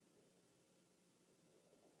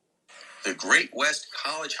The Great West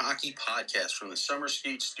College Hockey Podcast from the Summer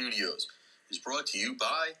Skate Studios is brought to you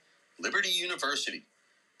by Liberty University.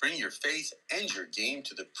 Bring your faith and your game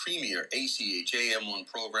to the premier ACHA M1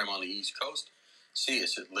 program on the East Coast. See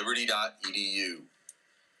us at liberty.edu.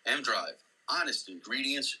 M-Drive, honest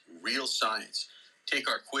ingredients, real science. Take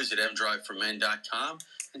our quiz at mdriveformen.com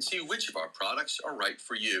and see which of our products are right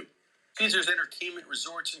for you. Caesars Entertainment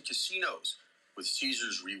Resorts and Casinos. With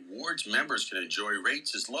Caesars Rewards, members can enjoy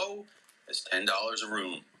rates as low as $10 a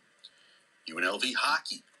room. UNLV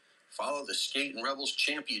Hockey. Follow the Skate and Rebels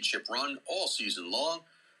Championship run all season long.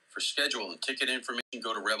 For schedule and ticket information,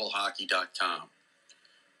 go to rebelhockey.com.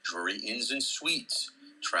 Drury Inns and Suites.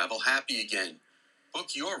 Travel happy again.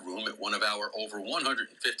 Book your room at one of our over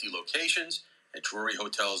 150 locations at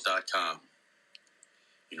druryhotels.com.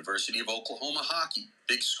 University of Oklahoma Hockey.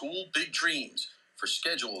 Big school, big dreams. For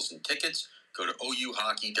schedules and tickets, go to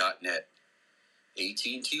ouhockey.net.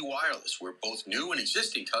 AT&T Wireless, where both new and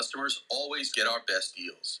existing customers always get our best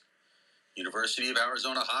deals. University of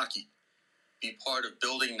Arizona Hockey. Be part of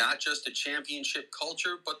building not just a championship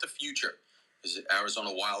culture, but the future. Visit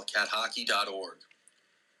ArizonaWildcatHockey.org.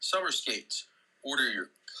 Summer Skates. Order your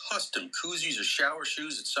custom koozies or shower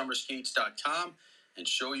shoes at summerskates.com and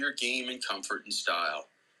show your game in comfort and style.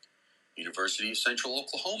 University of Central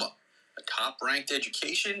Oklahoma. A top-ranked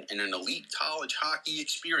education and an elite college hockey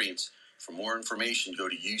experience. For more information, go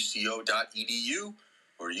to uco.edu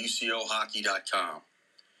or ucohockey.com.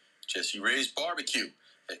 Jesse Ray's Barbecue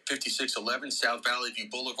at 5611 South Valley View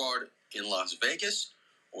Boulevard in Las Vegas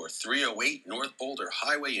or 308 North Boulder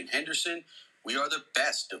Highway in Henderson. We are the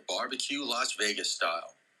best of barbecue Las Vegas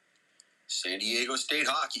style. San Diego State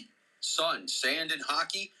Hockey, sun, sand, and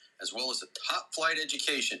hockey, as well as a top-flight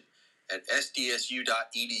education at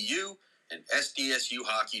sdsu.edu and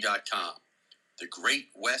sdsuhockey.com. The Great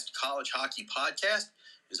West College Hockey Podcast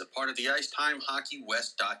is a part of the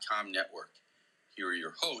IcetimeHockeyWest.com network. Here are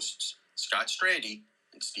your hosts, Scott Strandy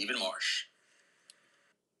and Stephen Marsh.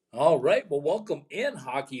 All right, well, welcome in,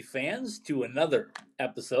 hockey fans, to another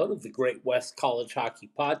episode of the Great West College Hockey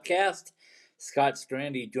Podcast. Scott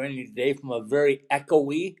Strandy joining you today from a very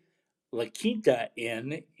echoey La Quinta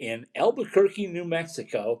Inn in Albuquerque, New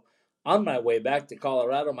Mexico. On my way back to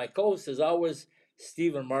Colorado, my co-host, as always,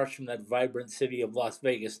 Stephen Marsh from that vibrant city of Las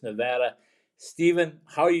Vegas, Nevada. Stephen,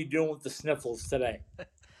 how are you doing with the sniffles today?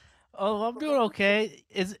 Oh, I'm doing okay.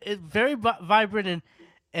 It's very vibrant,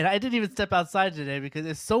 and I didn't even step outside today because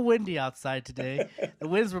it's so windy outside today. The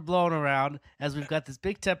winds were blowing around as we've got this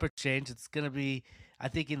big temperature change. It's going to be, I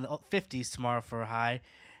think, in the 50s tomorrow for a high.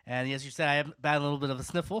 And as you said, I have had a little bit of a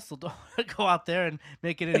sniffle, so don't go out there and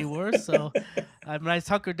make it any worse. So I'm nice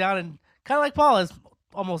hunkered down, and kind of like Paul is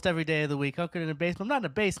almost every day of the week, hunkered in a basement. I'm not in a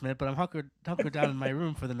basement, but I'm hunkered down in my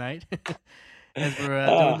room for the night as we're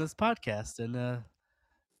doing this podcast. And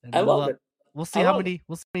I love it. We'll see how many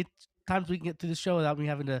times we can get through the show without me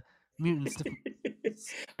having to mute and stuff.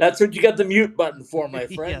 That's what you got the mute button for, my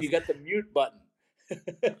friend. Yes. You got the mute button.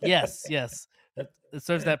 Yes. It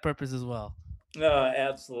serves that purpose as well.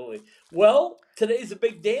 Absolutely. Well, today's a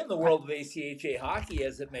big day in the world of ACHA hockey,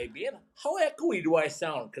 as it may be. And how echoey do I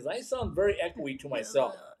sound? Because I sound very echoey to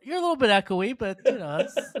myself. You're a little bit echoey, but you know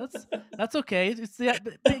that's okay. It's the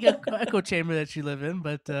big echo chamber that you live in,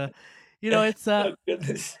 but you know it's Oh,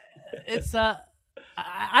 goodness. it's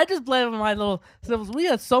I just blame my little sniffles. We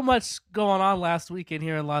had so much going on last weekend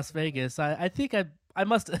here in Las Vegas. I think I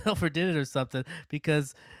must have overdid it or something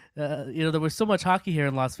because you know there was so much hockey here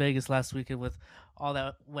in Las Vegas last weekend with all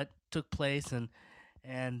that what took place and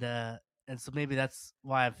so maybe that's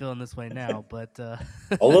why I'm feeling this way now. But A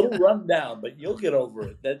little run down, but you'll get over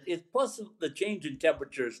it. That it plus the change in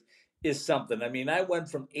temperatures is something. I mean, I went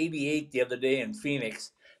from 88 the other day in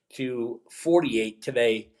Phoenix to 48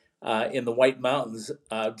 today in the White Mountains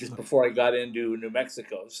just before I got into New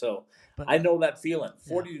Mexico. So I know that feeling.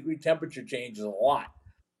 40-degree temperature change is a lot.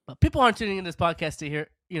 But people aren't tuning in this podcast to hear.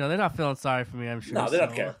 You know, they're not feeling sorry for me. I'm sure. No, they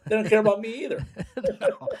don't care. They don't care about me either.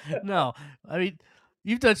 No. I mean,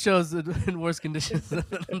 you've done shows in worse conditions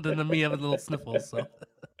than me having little sniffles. So.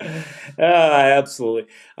 Absolutely.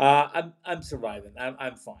 I'm surviving.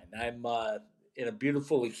 I'm fine. I'm in a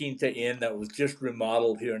beautiful La Quinta Inn that was just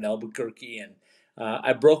remodeled here in Albuquerque, and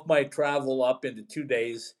I broke my travel up into 2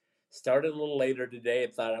 days. Started a little later today. I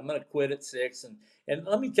thought I'm going to quit at 6, and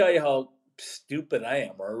let me tell you how stupid I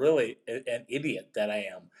am, or really an idiot that I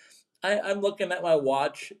am. I'm looking at my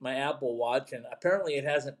watch, my Apple Watch, and apparently it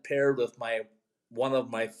hasn't paired with one of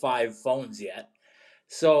my 5 phones yet.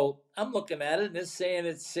 So I'm looking at it, and it's saying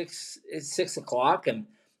it's 6 o'clock, and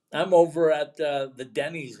I'm over at the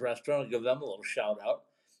Denny's restaurant. I'll give them a little shout out,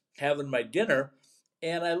 having my dinner,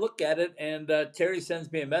 And I look at it, and Terry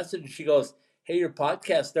sends me a message. And she goes, "Hey, your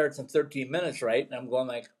podcast starts in 13 minutes, right?" And I'm going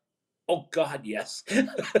like, "Oh God, yes."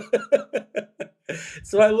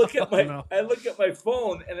 So I look at Oh no. my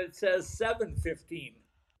phone, and it says 7:15,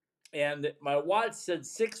 and my watch said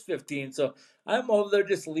 6:15. So I'm over there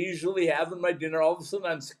just leisurely having my dinner. All of a sudden,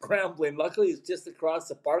 I'm scrambling. Luckily, it's just across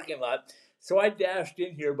the parking lot. So I dashed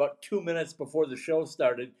in here about 2 minutes before the show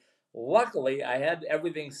started. Luckily, I had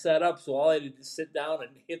everything set up, so all I did was sit down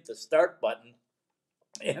and hit the start button,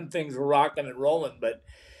 and things were rocking and rolling. But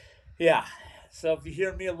yeah, so if you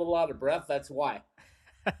hear me a little out of breath, that's why.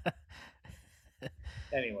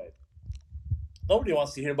 Anyway, nobody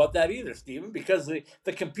wants to hear about that either, Stephen, because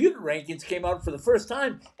the computer rankings came out for the first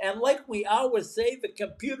time. And like we always say, the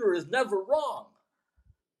computer is never wrong.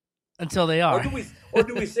 Until they are. Or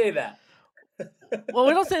do we say that? Well,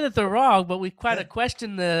 we don't say that they're wrong, but we kind of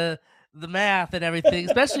question the math and everything,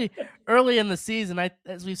 especially early in the season.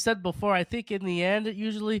 As we've said before, I think in the end it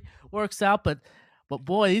usually works out, but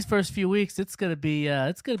boy, these first few weeks it's gonna be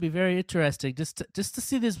very interesting just to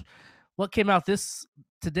see what came out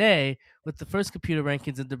today with the first computer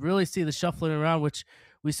rankings, and to really see the shuffling around, which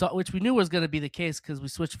we knew was going to be the case because we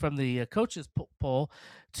switched from the coaches poll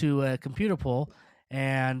to a computer poll,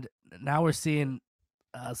 and now we're seeing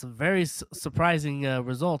some very surprising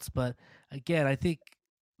results. But again, I think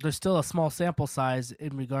there's still a small sample size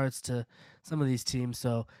in regards to some of these teams.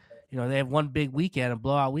 So, they have one big weekend, a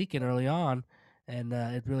blowout weekend early on, and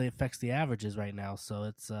it really affects the averages right now. So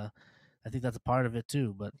it's I think that's a part of it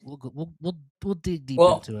too. But we'll dig deep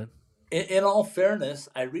into it. In all fairness,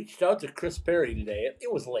 I reached out to Chris Perry today.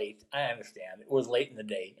 It was late. I understand. It was late in the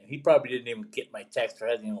day, and he probably didn't even get my text or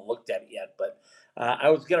hasn't even looked at it yet. But I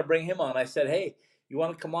was going to bring him on. I said, "Hey, you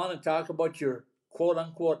want to come on and talk about your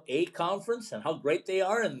quote-unquote A conference and how great they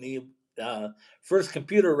are in the first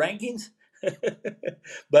computer rankings?"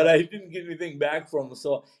 But I didn't get anything back from him.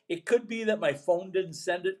 So it could be that my phone didn't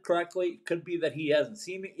send it correctly. It could be that he hasn't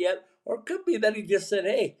seen it yet. Or it could be that he just said,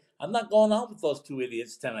 "Hey, I'm not going out with those two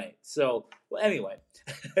idiots tonight." So, well, anyway.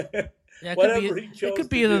 Yeah, it could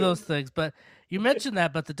be either of those things. But you mentioned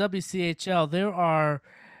that, but the WCHL, there are,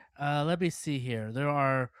 let me see here. There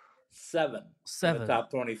are seven in the top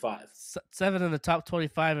 25. 7 in the top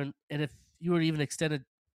 25. And if you were even extended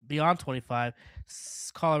beyond 25,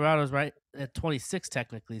 Colorado's right at 26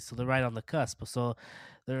 technically. So they're right on the cusp. So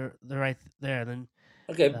they're right there. Then.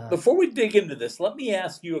 Okay, before we dig into this, let me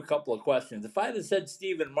ask you a couple of questions. If I had said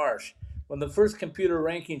Stephen Marsh, when the first computer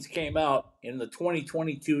rankings came out in the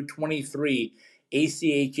 2022-23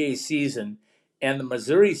 ACHA season, and the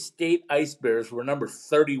Missouri State Ice Bears were number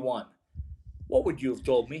 31, what would you have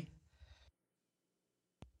told me?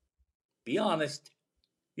 Be honest.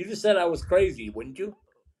 You just said I was crazy, wouldn't you?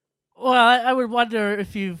 Well, I would wonder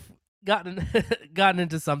if you've gotten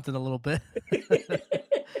into something a little bit.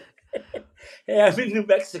 Hey, I'm in New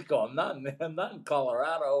Mexico. I'm not in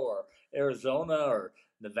Colorado or Arizona or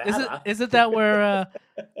Nevada. Isn't that where?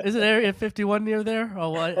 Isn't Area 51 near there?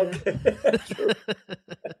 Oh, what? Okay.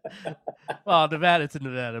 Well, Nevada, it's in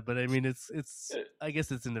Nevada, but I mean, it's. I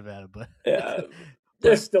guess it's in Nevada, but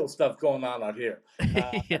there's still stuff going on out here.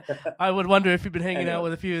 Yeah, I would wonder if you've been hanging out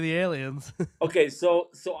with a few of the aliens. Okay, so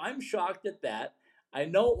I'm shocked at that. I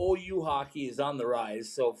know OU hockey is on the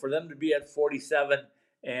rise, so for them to be at 47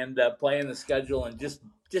 and playing the schedule and just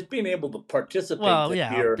being able to participate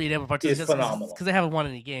being able to participate is phenomenal because they haven't won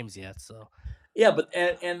any games yet. So yeah, but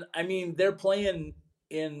and I mean they're playing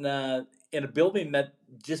in a building that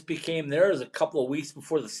just became theirs a couple of weeks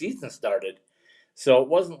before the season started. So it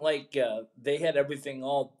wasn't like they had everything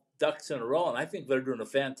all ducks in a row, and I think they're doing a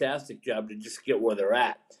fantastic job to just get where they're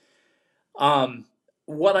at.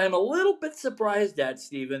 What I'm a little bit surprised at,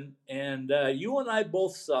 Stephen, and you and I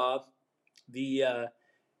both saw the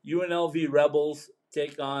UNLV Rebels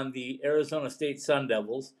take on the Arizona State Sun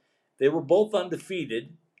Devils. They were both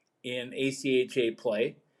undefeated in ACHA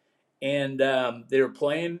play, and they were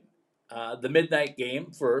playing the midnight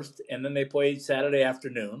game first, and then they played Saturday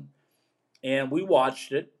afternoon. And we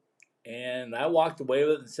watched it, and I walked away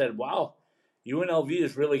with it and said, "Wow, UNLV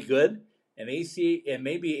is really good, and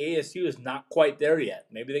maybe ASU is not quite there yet.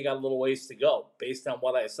 Maybe they got a little ways to go based on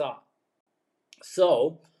what I saw."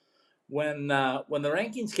 So when the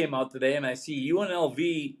rankings came out today, and I see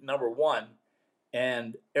UNLV number 1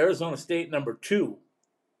 and Arizona State number 2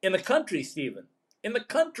 in the country, Stephen, in the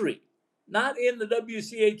country, not in the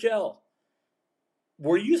WCHL.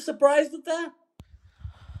 Were you surprised at that?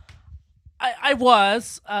 I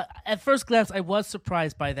was at first glance. I was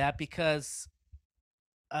surprised by that because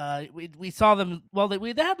we saw them. Well,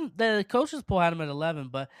 the coaches poll had them at 11,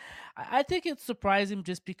 but I think it's surprising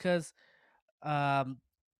just because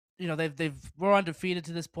They've were undefeated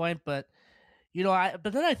to this point, but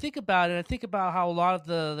but then I think about it. I think about how a lot of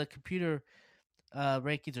the computer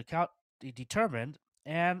rankings are determined,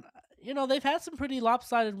 and they've had some pretty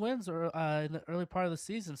lopsided wins in the early part of the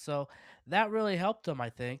season, so that really helped them. I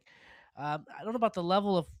think. I don't know about the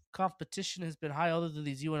level of competition has been high other than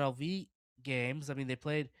these UNLV games. I mean, I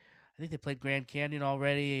think they played Grand Canyon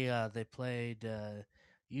already. They played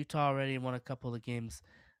Utah already and won a couple of games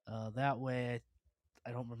that way.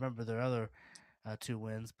 I don't remember their other two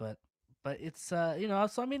wins, but it's so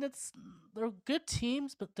I mean they're good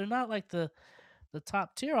teams, but they're not like the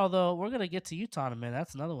top tier. Although we're gonna get to Utah in a minute.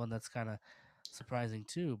 That's another one that's kind of surprising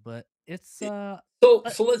too. But it's So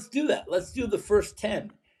let's do that. Let's do the first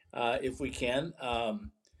 10 if we can. I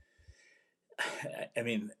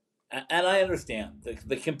mean, and I understand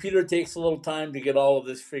the computer takes a little time to get all of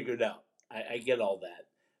this figured out. I get all that,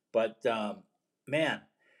 but man,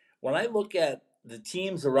 when I look at the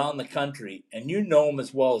teams around the country, and you know them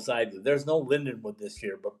as well as I do, there's no Lindenwood this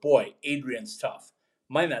year, but boy, Adrian's tough.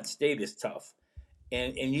 Minot State is tough,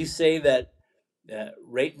 and you say that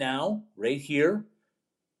right now, right here,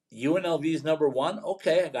 UNLV is number one.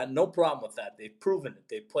 Okay, I got no problem with that. They've proven it.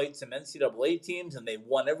 They've played some NCAA teams and they've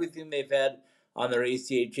won everything they've had on their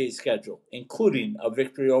ACHA schedule, including a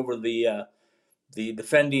victory over the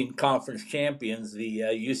defending conference champions, the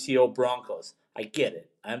UCO Broncos. I get it.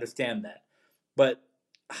 I understand that. But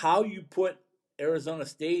how you put Arizona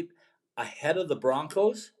State ahead of the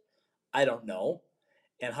Broncos, I don't know.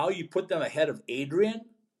 And how you put them ahead of Adrian,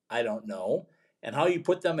 I don't know. And how you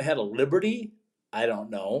put them ahead of Liberty, I don't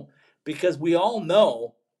know. Because we all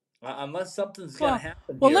know, unless something's going to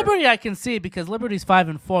happen Well, here. Liberty I can see because Liberty's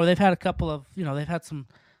 5-4. They've had a couple of, they've had some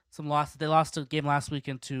losses. They lost a game last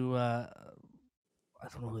weekend to, I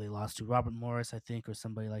don't know who they lost to, Robert Morris, I think, or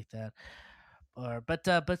somebody like that.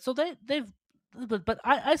 But so they've, but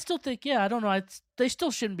I still think, I don't know. They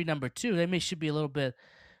still shouldn't be number 2. They should be a little bit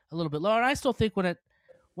lower. And I still think when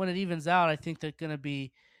it evens out, I think they're going to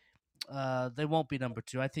be, they won't be number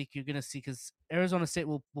 2. I think you're going to see, because Arizona State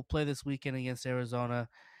will play this weekend against Arizona.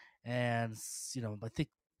 And, I think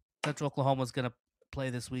Central Oklahoma is going to play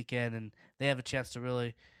this weekend, and they have a chance to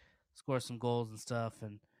really score some goals and stuff.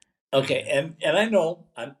 And okay, and I know,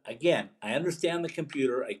 I understand the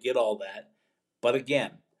computer. I get all that. But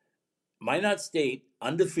again, Minot State,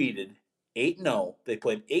 undefeated, 8-0. They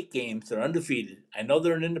played 8 games. They're undefeated. I know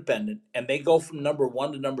they're an independent, and they go from number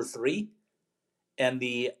 1 to number 3. And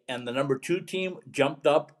the number 2 team jumped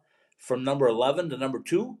up from number 11 to number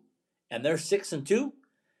 2, and they're 6-2.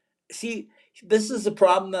 See, this is the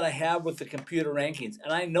problem that I have with the computer rankings,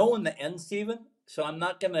 and I know in the end, Steven. So I'm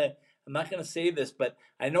not gonna say this, but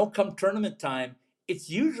I know come tournament time, it's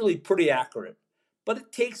usually pretty accurate, but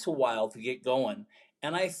it takes a while to get going.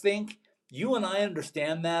 And I think you and I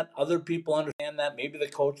understand that. Other people understand that. Maybe the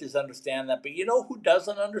coaches understand that. But you know who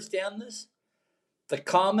doesn't understand this? The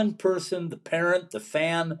common person, the parent, the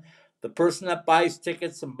fan, the person that buys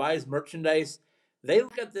tickets and buys merchandise. They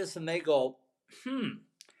look at this and they go,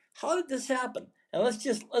 how did this happen? And let's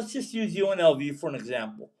just use UNLV for an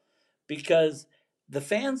example, because the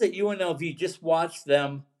fans at UNLV just watched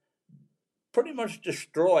them pretty much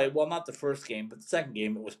destroy. Well, not the first game, but the second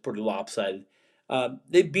game it was pretty lopsided.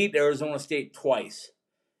 They beat Arizona State twice,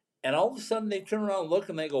 and all of a sudden they turn around and look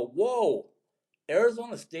and they go, "Whoa,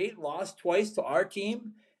 Arizona State lost twice to our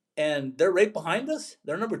team, and they're right behind us.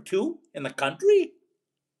 They're number 2 in the country."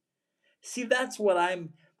 See, that's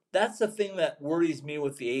the thing that worries me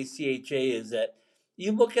with the ACHA is that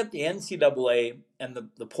you look at the NCAA and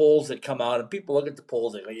the polls that come out, and people look at the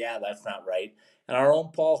polls, they go, yeah, that's not right. And our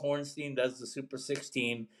own Paul Hornstein does the Super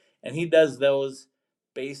 16, and he does those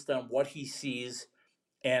based on what he sees,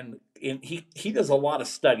 and he does a lot of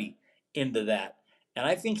study into that. And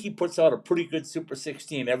I think he puts out a pretty good Super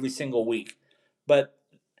 16 every single week. But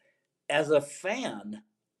as a fan,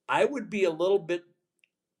 I would be a little bit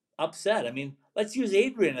upset. I mean, let's use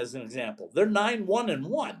Adrian as an example. They're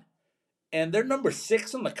 9-1-1, and they're number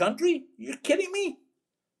 6 in the country. You're kidding me?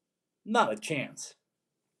 Not a chance.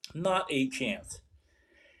 Not a chance.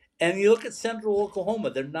 And you look at Central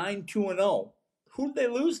Oklahoma. They're 9-2-0. Who did they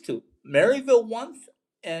lose to? Maryville once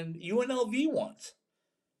and UNLV once.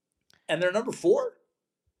 And they're number 4.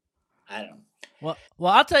 I don't know.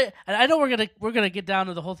 Well, I'll tell you. I know we're gonna get down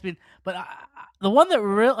to the whole thing, but the one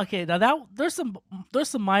that there's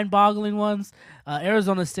some mind-boggling ones.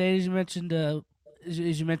 Arizona State, as you mentioned,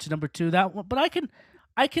 number 2. That one, but I can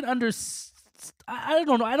I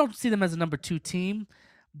don't know. I don't see them as a number 2 team,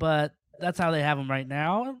 but that's how they have them right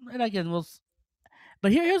now. And again,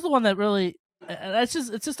 but here's the one that really it's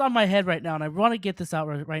just on my head right now, and I want to get this out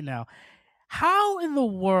right now. How in the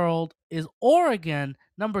world is Oregon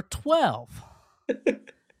number 12?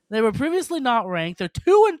 They were previously not ranked. They're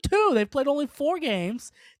 2-2. They've played only 4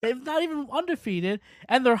 games. They've not even undefeated,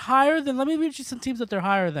 and they're higher than. Let me read you some teams that they're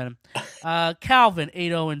higher than. Calvin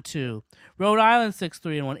 8-0-2, Rhode Island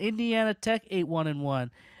 6-3-1, Indiana Tech 8-1-1,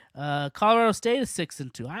 Colorado State is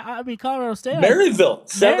 6-2. I mean Colorado State. Maryville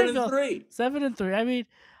 7-3. 7-3. I mean,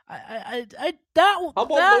 How about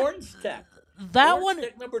Lawrence Tech? That Lawrence one,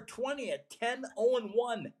 Tech number 20 at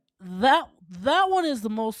 10-1. that one is the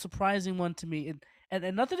most surprising one to me.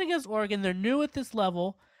 And nothing against Oregon, they're new at this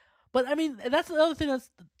level, but I mean that's the other thing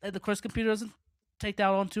that the course computer doesn't take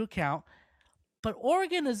that into account. But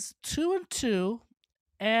Oregon is 2-2,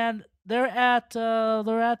 and they're at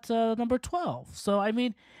number 12. So I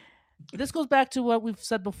mean, this goes back to what we've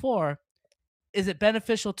said before. Is it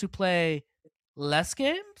beneficial to play less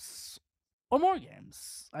games or more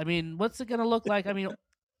games? I mean, what's it going to look like? I mean,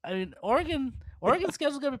 Oregon's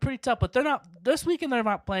schedule is going to be pretty tough, but they're not this weekend. They're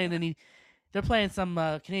not playing any. They're playing some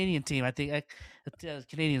Canadian team, I think,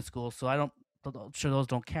 Canadian school. So I'm sure those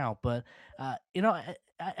don't count. But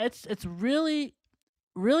it's really,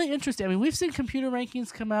 really interesting. I mean, we've seen computer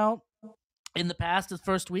rankings come out in the past this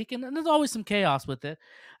first week, and there's always some chaos with it.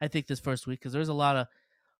 I think this first week because there's a lot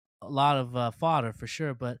of fodder for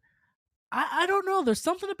sure. But I don't know. There's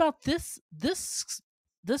something about this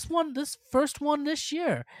first one this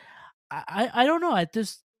year. I don't know.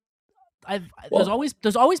 There's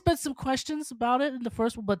always been some questions about it in the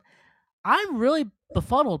first one, but I'm really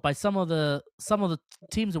befuddled by some of the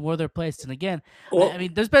teams and where they're placed. And again, I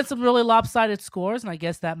mean, there's been some really lopsided scores, and I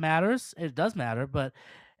guess that matters. It does matter, but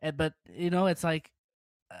it's like,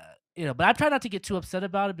 but I try not to get too upset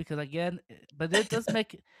about it because but it does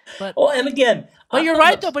make. But and again, but you're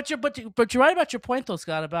right though. But you're right about your point though,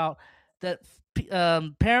 Scott, about that.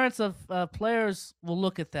 Parents of players will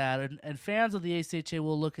look at that, and fans of the ACHA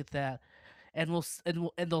will look at that, and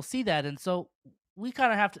they'll see that, and so we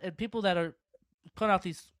kind of have to. And people that are putting out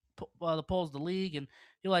these the polls, the league, and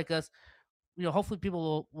like us, hopefully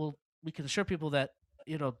people will we can assure people that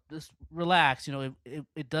just relax.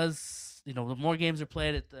 It does. The more games are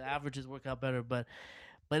played, the averages work out better. But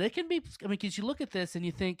it can be. I mean, because you look at this and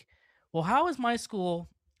you think, well, how is my school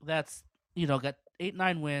that's got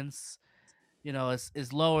 8-9 wins?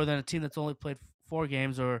 Is lower than a team that's only played 4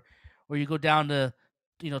 games, or you go down to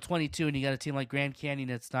 22 and you got a team like Grand Canyon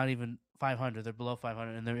that's not even 500. They're below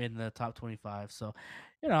 500 and they're in the top 25. So,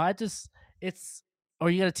 or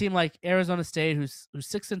you got a team like Arizona State who's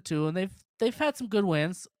 6-2 and they've had some good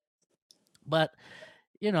wins, but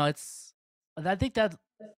I think that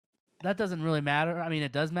doesn't really matter. I mean,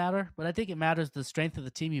 it does matter, but I think it matters the strength of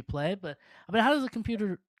the team you play. But I mean, how does a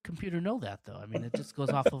computer know that though? I mean, it just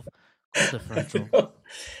goes off of goal differential.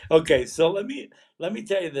 Okay, so let me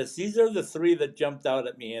tell you this. These are the 3 that jumped out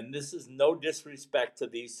at me, and this is no disrespect to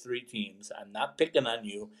these 3 teams. I'm not picking on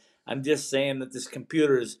you. I'm just saying that this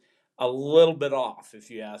computer is a little bit off,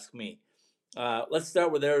 if you ask me. Let's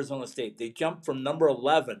start with Arizona State. They jumped from number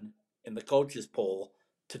 11 in the coaches poll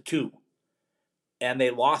to 2, and they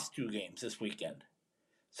lost 2 games this weekend.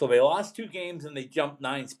 So they lost 2 games and they jumped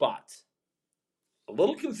 9 spots. A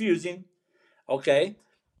little confusing. Okay.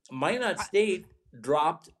 Minot State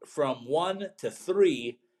dropped from 1 to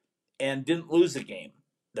 3 and didn't lose a game.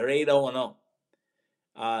 They're 8-0-0.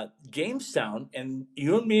 Jamestown, and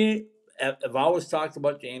you and me have always talked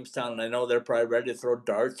about Jamestown, and I know they're probably ready to throw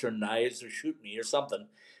darts or knives or shoot me or something,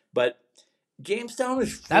 but Jamestown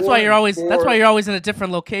is 4-4. That's why you're always in a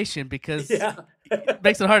different location, because it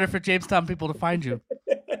makes it harder for Jamestown people to find you.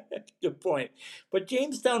 Good point. But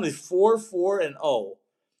Jamestown is 4-4-0.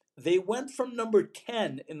 They went from number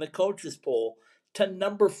 10 in the coaches poll to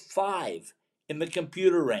number 5 in the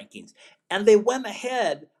computer rankings. And they went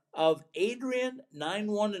ahead of Adrian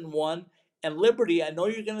 9-1-1 and Liberty. I know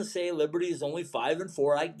you're going to say Liberty is only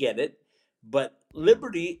 5-4. I get it. But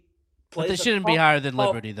Liberty plays. But they shouldn't be higher than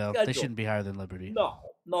Liberty, though. Schedule. They shouldn't be higher than Liberty.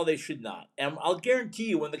 No, they should not. And I'll guarantee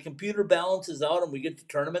you, when the computer balances out and we get to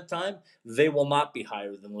tournament time, they will not be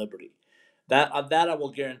higher than Liberty. That I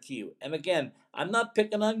will guarantee you. And again, I'm not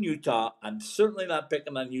picking on Utah. I'm certainly not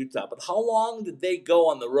picking on Utah. But how long did they go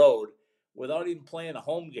on the road without even playing a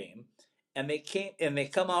home game? And they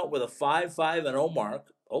come out with a 5-5-0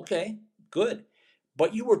 mark. Okay, good.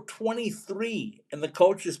 But you were 23 in the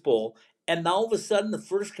coaches poll, and now all of a sudden the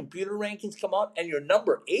first computer rankings come out, and you're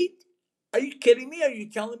number 8. Are you kidding me? Are you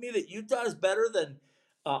telling me that Utah is better than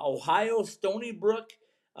Ohio, Stony Brook,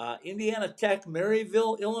 Indiana Tech,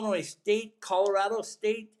 Maryville, Illinois State, Colorado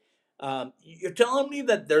State? You're telling me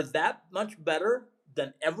that they're that much better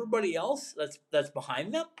than everybody else that's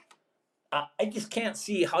behind them? I just can't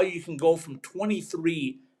see how you can go from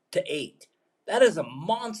 23 to 8. That is a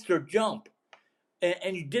monster jump.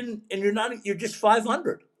 And you didn't, and you're just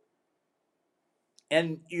 500.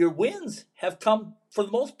 And your wins have come for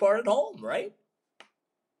the most part at home, right?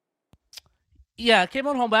 Yeah, it came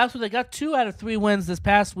on home, but actually they got 2 out of 3 wins this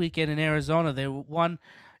past weekend in Arizona. They won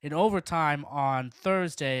in overtime on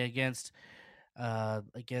Thursday against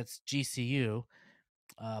GCU.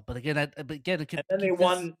 But again, And then they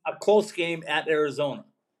won a close game at Arizona.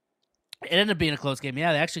 It ended up being a close game.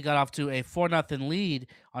 Yeah, they actually got off to a 4-0 lead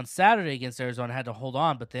on Saturday against Arizona. Had to hold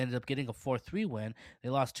on, but they ended up getting a 4-3 win. They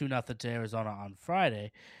lost 2-0 to Arizona on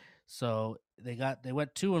Friday, so they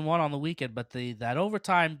went 2-1 on the weekend. But that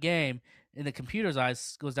overtime game in the computer's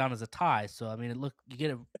eyes goes down as a tie. So I mean, you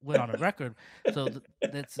get a win on a record, so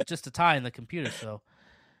it's just a tie in the computer. So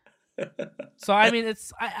I mean,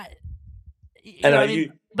 it's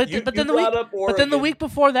but then the week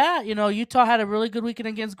before that, Utah had a really good weekend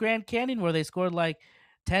against Grand Canyon where they scored like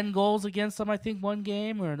 10 goals against them. I think one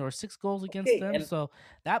game or 6 goals against them. So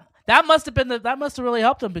that must have really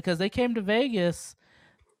helped them because they came to Vegas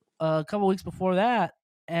a couple weeks before that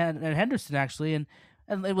and Henderson actually and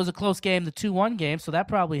it was a close game, the 2-1 game. So that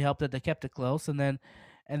probably helped that they kept it close and then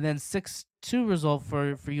 6-2 result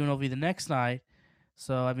for UNLV the next night.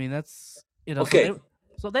 So I mean that's okay.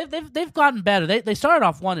 So they've gotten better. They started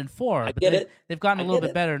off 1-4, but they've gotten a little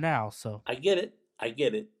bit better now. So I get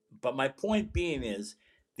it. But my point being is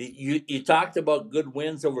that you talked about good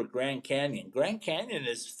wins over Grand Canyon. Grand Canyon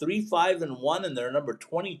is 3-5-1, and they're number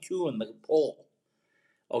 22 in the poll.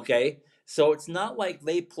 Okay, so it's not like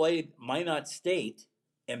they played Minot State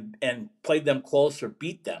and played them close or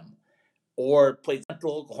beat them, or played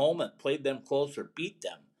Central Oklahoma and played them close or beat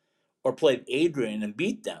them, or played Adrian and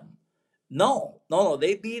beat them. No.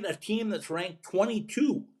 They beat a team that's ranked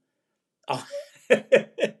 22. Oh.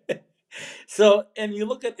 So, and you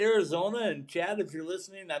look at Arizona, and Chad, if you're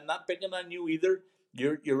listening, I'm not picking on you either.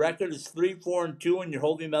 Your record is 3-4-2, and you're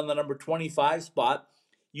holding down the number 25 spot.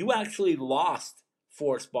 You actually lost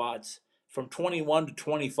 4 spots from 21 to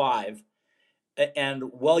 25. And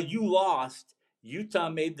while you lost, Utah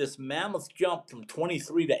made this mammoth jump from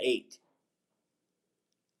 23 to 8.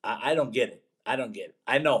 I don't get it. I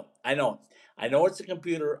know it's a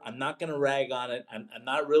computer. I'm not going to rag on it. I'm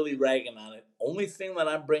not really ragging on it. Only thing that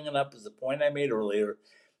I'm bringing up is the point I made earlier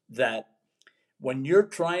that when you're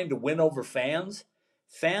trying to win over fans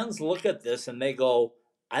look at this and they go,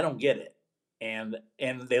 I don't get it. And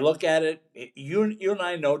they look at it. You and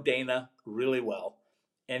I know Dana really well,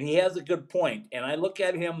 and he has a good point. And I look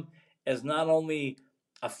at him as not only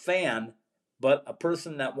a fan, but a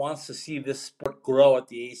person that wants to see this sport grow at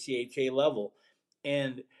the ACHA level.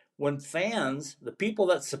 And when fans, the people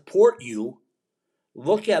that support you,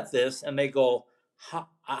 look at this and they go,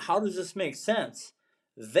 how does this make sense?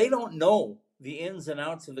 They don't know the ins and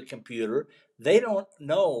outs of the computer. They don't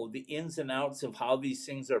know the ins and outs of how these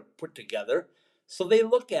things are put together. So they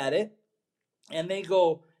look at it and they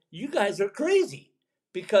go, you guys are crazy,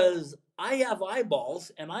 because I have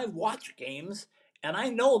eyeballs and I watch games and I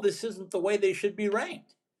know this isn't the way they should be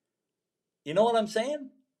ranked. You know what I'm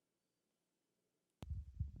saying?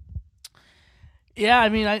 Yeah, I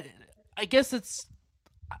mean, I guess there's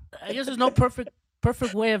no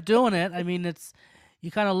perfect way of doing it. I mean,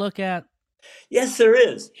 you kind of look at. Yes, there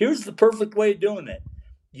is. Here's the perfect way of doing it.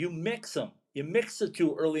 You mix them. You mix the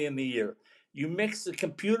two early in the year. You mix the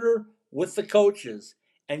computer with the coaches,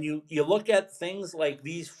 and you look at things like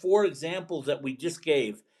these 4 examples that we just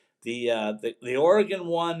gave: the Oregon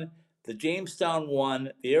one, the Jamestown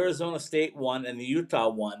one, the Arizona State one, and the Utah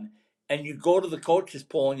one. And you go to the coaches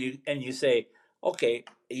poll and you say, okay,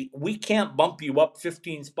 we can't bump you up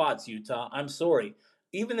 15 spots, Utah. I'm sorry.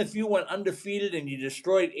 Even if you went undefeated and you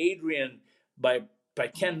destroyed Adrian by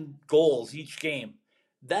 10 goals each game,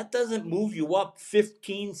 that doesn't move you up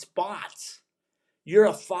 15 spots. You're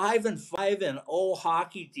a 5-5-0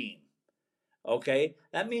 hockey team. Okay?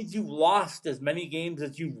 That means you've lost as many games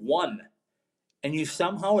as you've won. And you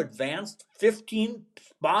somehow advanced 15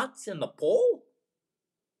 spots in the poll?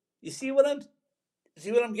 You see what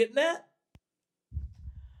I'm getting at?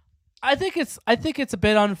 I think it's a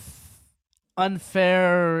bit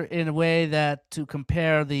unfair in a way that to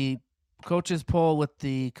compare the coaches poll with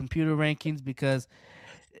the computer rankings, because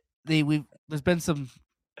there's been some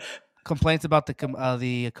complaints about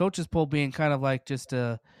the coaches poll being kind of like just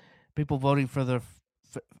people voting for the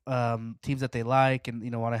teams that they like and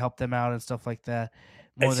want to help them out and stuff like that.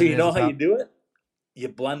 And so you know how you do it? You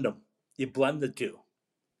blend them. You blend the two.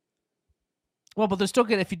 Well, but they're still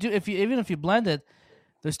gonna even if you blend it,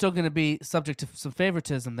 they're still going to be subject to some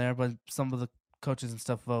favoritism there, but some of the coaches and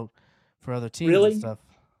stuff vote for other teams Really? and stuff.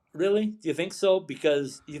 Really? Do you think so?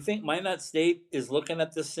 Because you think Minot State is looking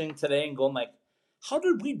at this thing today and going like, how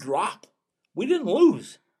did we drop? We didn't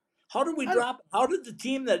lose. How did we I don't- drop? How did the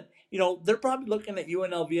team that, they're probably looking at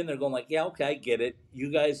UNLV and they're going like, yeah, okay, I get it.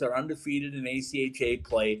 You guys are undefeated in ACHA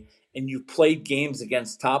play and you've played games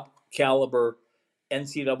against top caliber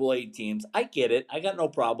NCAA teams. I get it. I got no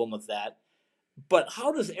problem with that. But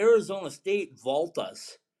how does Arizona State vault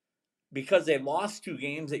us because they lost 2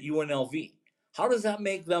 games at UNLV? How does that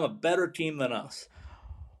make them a better team than us?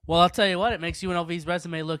 Well, I'll tell you what, it makes UNLV's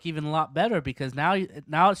resume look even a lot better because now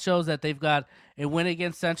it shows that they've got a win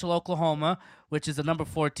against Central Oklahoma, which is the number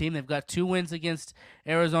 4 team. They've got 2 wins against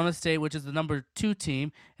Arizona State, which is the number 2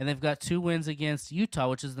 team, and they've got 2 wins against Utah,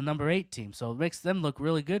 which is the number 8 team. So it makes them look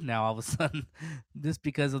really good now all of a sudden, just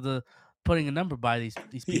because of the putting a number by these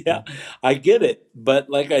people. Yeah, I get it, but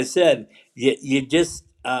like I said, you just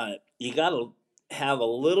you got to have a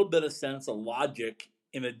little bit of sense of logic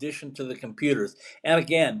in addition to the computers. And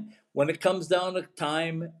again, when it comes down to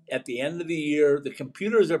time at the end of the year, the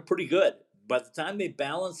computers are pretty good. By the time they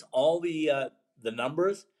balance all the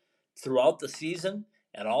numbers throughout the season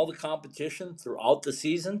and all the competition throughout the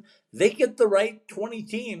season, they get the right 20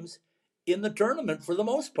 teams in the tournament for the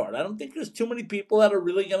most part. I don't think there's too many people that are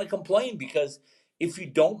really going to complain because if you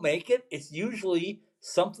don't make it, it's usually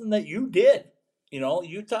something that you did.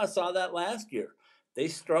 Utah saw that last year. They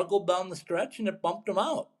struggled down the stretch and it bumped them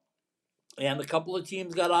out. And a couple of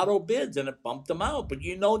teams got auto bids and it bumped them out. But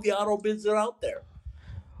the auto bids are out there.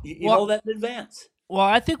 You know that in advance. Well,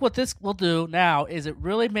 I think what this will do now is it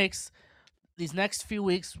really makes these next few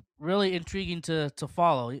weeks really intriguing to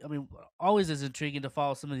follow. I mean, always is intriguing to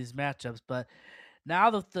follow some of these matchups, but now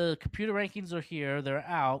that the computer rankings are here, they're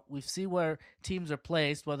out, we see where teams are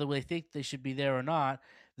placed, whether we think they should be there or not,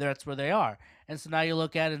 that's where they are. And so now you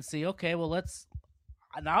look at it and see, okay, well,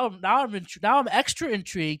 now I'm extra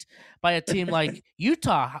intrigued by a team like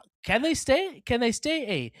Utah. Can they stay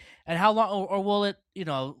 8? And how long, or will it,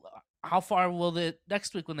 how far will it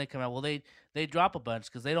next week when they come out? Will they drop a bunch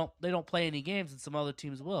because they don't play any games and some other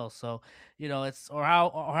teams will. So it's or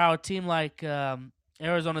how a team like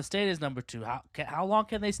Arizona State is number 2. How long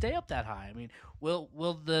can they stay up that high? I mean,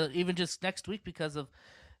 will the even just next week because of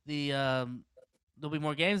the there'll be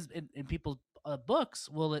more games in people's books.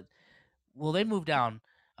 Will they move down?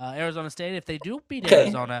 Arizona State, if they do beat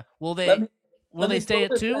Arizona, will they stay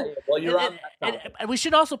at 2? Well, you're on and we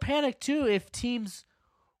should also panic too if teams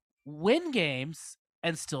win games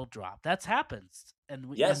and still drop. That's happens. And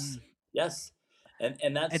yes,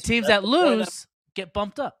 and teams that lose get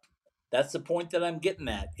bumped up. That's the point that I'm getting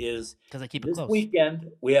at is because I keep it this close.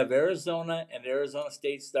 weekend we have Arizona and Arizona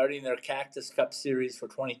State starting their Cactus Cup series for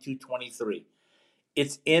 22-23.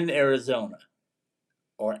 It's in Arizona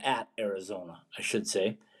or at Arizona, I should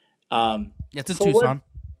say. It's in Tucson.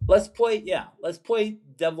 Let's play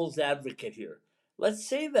devil's advocate here. Let's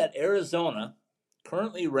say that Arizona,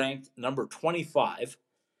 currently ranked number 25.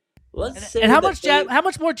 How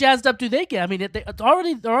much more jazzed up do they get? I mean, they're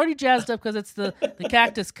already jazzed up because it's the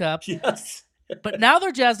Cactus Cup. Yes. But now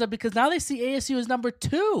they're jazzed up because now they see ASU as number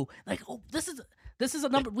 2. Like, oh, this is a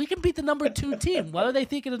number. We can beat the number 2 team, whether they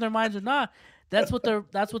think it in their minds or not. That's what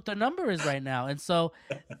their number is right now, and so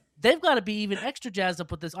they've got to be even extra jazzed up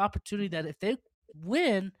with this opportunity that if they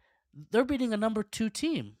win, they're beating a number 2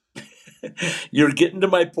 team. You're getting to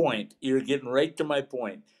my point. You're getting right to my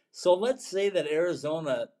point. So let's say that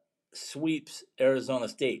Arizona sweeps Arizona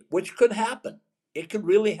State, which could happen. It could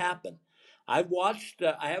really happen. I've watched,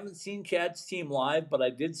 I haven't seen Chad's team live, but I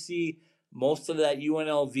did see most of that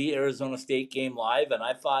UNLV Arizona State game live. And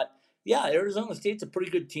I thought, yeah, Arizona State's a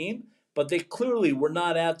pretty good team, but they clearly were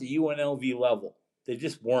not at the UNLV level. They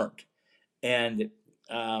just weren't. And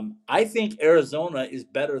I think Arizona is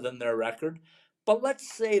better than their record. But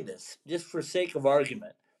let's say this, just for sake of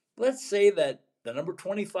argument. Let's say that the number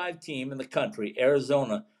 25 team in the country,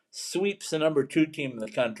 Arizona, sweeps the number 2 team in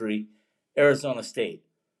the country, Arizona State.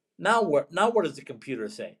 Now what does the computer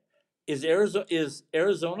say? Is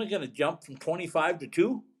Arizona going to jump from 25 to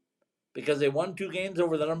 2 because they won 2 games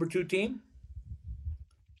over the number 2 team?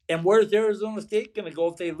 And where's Arizona State going to go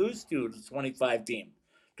if they lose to the 25 team?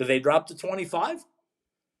 Do they drop to 25?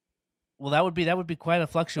 Well, that would be quite a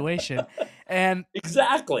fluctuation. And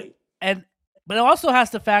exactly. But it also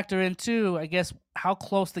has to factor in too, I guess, how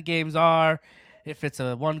close the games are. If it's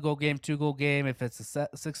a 1-goal game, 2-goal game, if it's a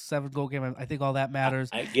 6-7 goal game, I think all that matters.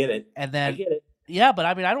 I get it. And then I get it. Yeah, but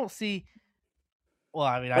I mean, I don't see. Well,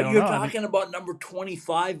 I mean, I don't know. But you're talking about number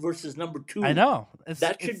 25 versus number 2. I know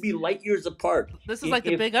that should be light years apart. This is like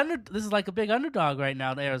a big underdog right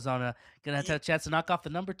now. Arizona gonna have a chance to knock off the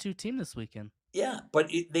number 2 team this weekend. Yeah,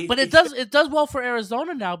 but But they it does well for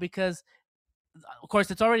Arizona now because, of course,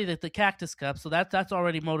 it's already the Cactus Cup, so that's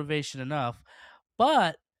already motivation enough.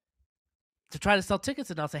 But to try to sell tickets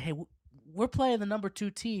and now say, hey, we're playing the number 2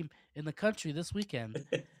 team in the country this weekend,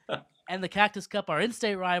 and the Cactus Cup are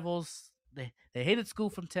in-state rivals. They hated school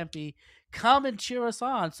from Tempe. Come and cheer us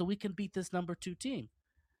on so we can beat this number 2 team.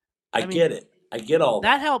 I I mean, get it. I get all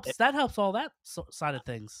that that. helps. That helps all that side of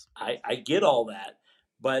things. I get all that.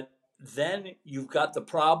 But then you've got the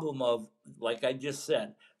problem of, like I just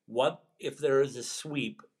said, what if there is a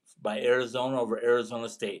sweep by Arizona over Arizona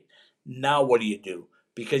State? Now what do you do?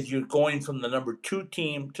 Because you're going from the number 2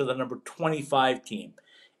 team to the number 25 team.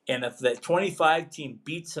 And if the 25 team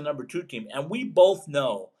beats the number 2 team, and we both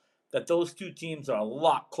know that those two teams are a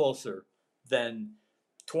lot closer than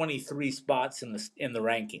 23 spots in the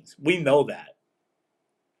rankings. We know that.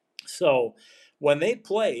 So when they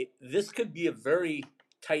play, this could be a very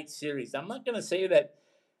tight series. I'm not going to say that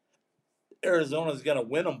Arizona's going to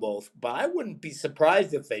win them both, but I wouldn't be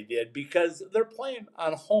surprised if they did because they're playing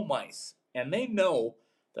on home ice and they know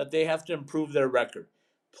that they have to improve their record.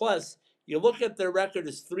 Plus, you look at their record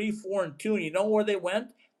as 3-4-2, and you know where they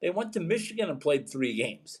went? They went to Michigan and played 3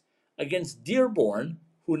 games against Dearborn,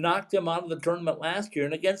 who knocked them out of the tournament last year,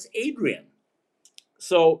 and against Adrian.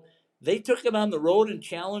 So they took it on the road and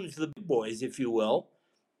challenged the big boys, if you will,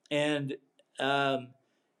 and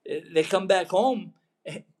they come back home.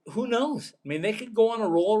 Who knows? I mean, they could go on a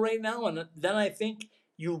roll right now, and then I think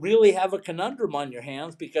you really have a conundrum on your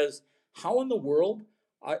hands because how in the world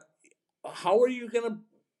how are you going to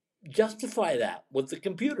justify that with the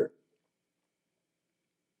computer?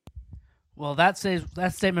 Well, that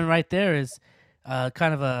statement right there is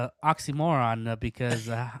kind of a oxymoron because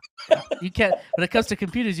you can't. When it comes to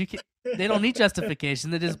computers, they don't need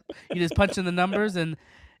justification. You just punch in the numbers and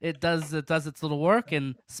it does its little work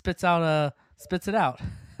and spits it out.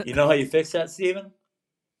 You know how you fix that, Steven?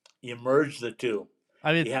 You merge the two.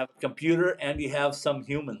 I mean, you have a computer and you have some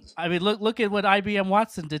humans. I mean, look at what IBM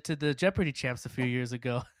Watson did to the Jeopardy champs a few years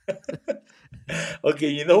ago. Okay,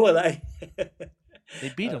 you know what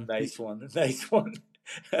They beat them. Nice one.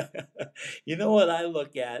 You know what I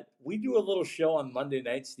look at? We do a little show on Monday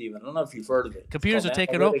night, Steven. I don't know if you've heard of it. Computers are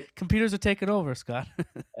taking over. Computers are taking over, Scott.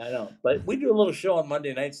 I know, but we do a little show on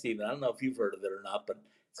Monday night, Steven. I don't know if you've heard of it or not, but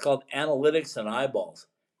it's called Analytics and Eyeballs.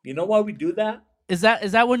 You know why we do that? Is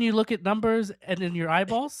that when you look at numbers and in your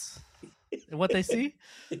eyeballs and what they see?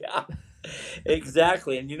 Yeah,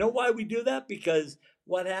 exactly. And you know why we do that? Because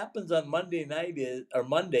what happens on Monday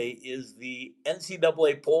is the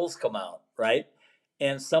NCAA polls come out, right?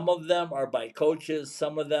 And some of them are by coaches,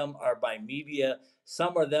 some of them are by media,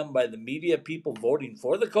 some of them by the media people voting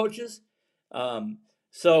for the coaches.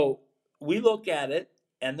 So we look at it,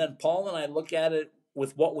 and then Paul and I look at it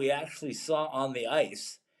with what we actually saw on the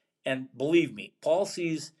ice. And believe me, Paul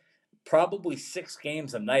sees probably 6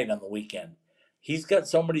 games a night on the weekend. He's got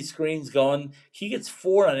so many screens going. He gets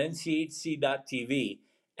 4 on NCHC.TV,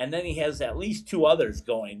 and then he has at least 2 others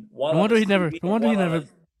going. No wonder he never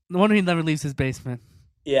leaves his basement.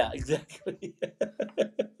 Yeah, exactly.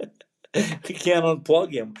 We can't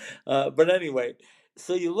unplug him. But anyway,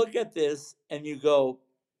 so you look at this and you go,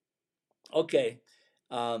 okay,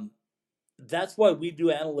 that's why we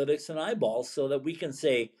do analytics and eyeballs so that we can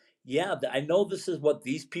say, yeah, I know this is what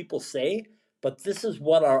these people say, but this is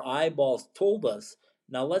what our eyeballs told us.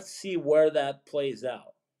 Now let's see where that plays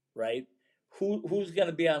out, right? Who's going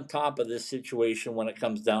to be on top of this situation when it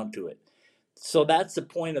comes down to it? So that's the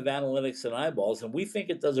point of analytics and eyeballs, and we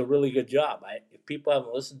think it does a really good job. If people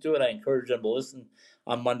haven't listened to it, I encourage them to listen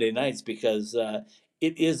on Monday nights because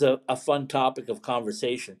it is a fun topic of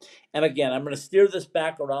conversation. And again, I'm going to steer this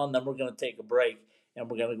back around, then we're going to take a break, and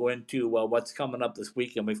we're going to go into what's coming up this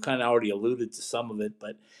weekend. We've kind of already alluded to some of it,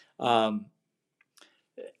 but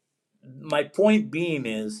my point being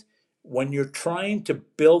is when you're trying to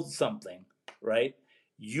build something, right?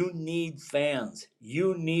 You need fans,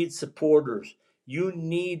 you need supporters, you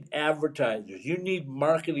need advertisers, you need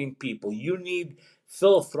marketing people, you need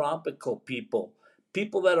philanthropical people,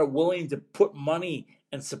 people that are willing to put money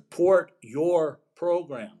and support your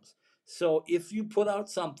programs. So if you put out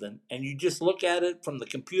something and you just look at it from the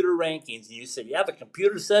computer rankings and you say, yeah, the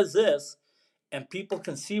computer says this, and people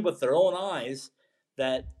can see with their own eyes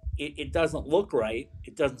that it doesn't look right,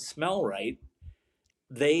 it doesn't smell right,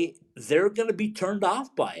 they're going to be turned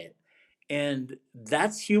off by it, and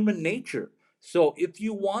that's human nature. So if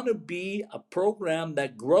you want to be a program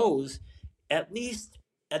that grows, at least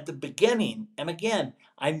at the beginning, and again,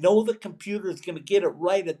 I know the computer is going to get it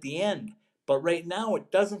right at the end, but right now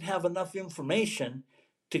it doesn't have enough information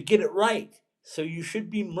to get it right. So you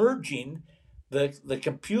should be merging the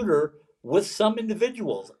computer with some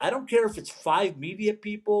individuals. I don't care if it's 5 media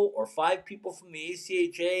people or 5 people from the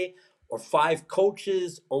ACHA or 5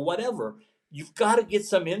 coaches or whatever. You've got to get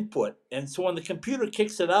some input. And so when the computer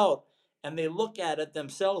kicks it out and they look at it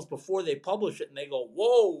themselves before they publish it and they go,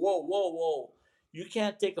 whoa, whoa, whoa, whoa. You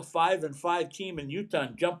can't take a 5-5 team in Utah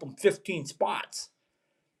and jump them 15 spots.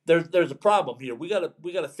 There's a problem here. We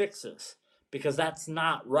gotta fix this because that's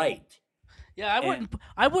not right. Yeah,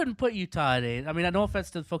 I wouldn't put Utah at 8. I mean, no offense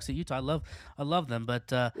to the folks at Utah. I love them,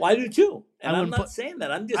 but well, I do too. And I'm not put, saying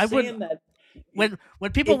that. I'm just saying that when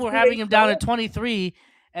people were having him down at 23,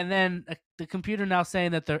 and then the computer now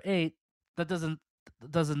saying that they're 8, that doesn't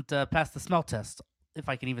pass the smell test. If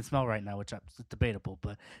I can even smell right now, which is debatable,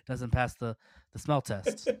 but doesn't pass the smell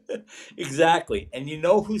test. Exactly. And you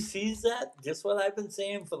know who sees that? Just what I've been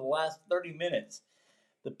saying for the last 30 minutes.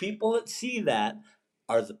 The people that see that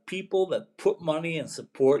are the people that put money and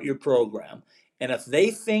support your program. And if they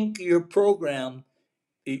think your program,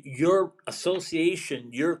 your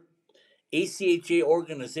association, your ACHA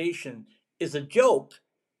organization is a joke,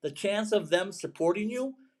 the chance of them supporting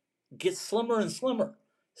you gets slimmer and slimmer.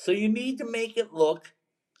 So you need to make it look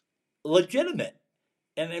legitimate.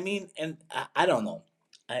 And I mean, and I don't know.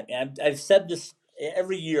 I've said this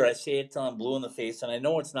every year. I say it till I'm blue in the face, and I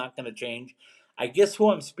know it's not going to change. I guess who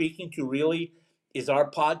I'm speaking to really is our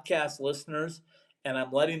podcast listeners, and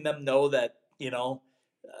I'm letting them know that,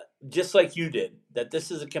 just like you did, that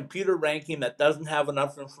this is a computer ranking that doesn't have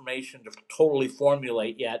enough information to totally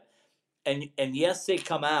formulate yet. And yes, they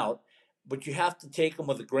come out, but you have to take them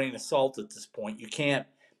with a grain of salt at this point. You can't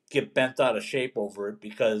get bent out of shape over it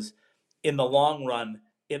because in the long run,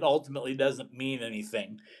 it ultimately doesn't mean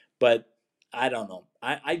anything. But I don't know.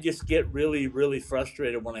 I just get really, really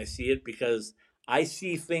frustrated when I see it because I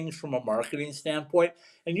see things from a marketing standpoint.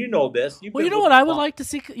 And you know this. Well, you know what I would like to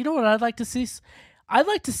see? You know what I'd like to see? I'd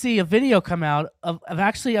like to see a video come out of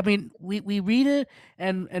actually, I mean, we read it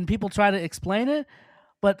and people try to explain it,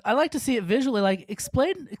 but I like to see it visually, like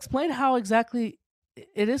explain how exactly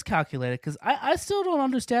it is calculated, because I still don't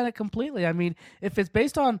understand it completely. I mean, if it's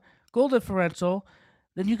based on goal differential,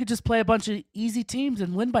 then you could just play a bunch of easy teams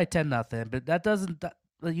and win by 10-0. But that doesn't.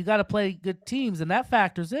 You got to play good teams, and that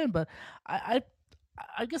factors in. But I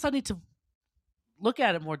guess I need to look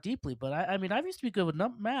at it more deeply. But I mean, I used to be good with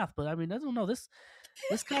math, but I mean, I don't know this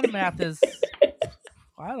kind of math is.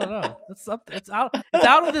 I don't know. It's out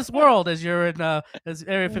of this world. As you're in as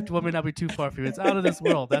Area 51 may not be too far from you. It's out of this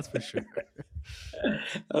world. That's for sure.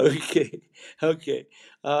 Okay.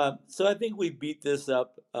 So I think we beat this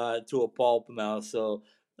up to a pulp now. So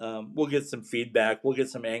we'll get some feedback. We'll get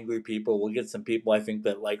some angry people. We'll get some people I think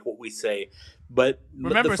that like what we say. But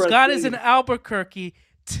remember, Scott is in Albuquerque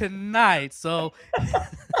tonight, so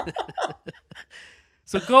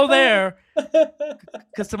so go there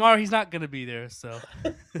because tomorrow he's not going to be there. So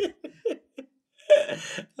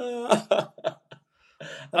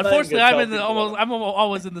unfortunately, I'm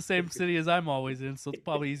always in the same city as I'm always in, so it's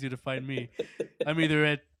probably easier to find me. I'm either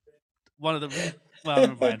at one of the. Well,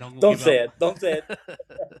 never mind. Don't say it.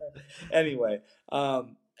 Anyway,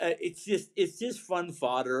 it's just fun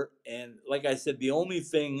fodder, and like I said, the only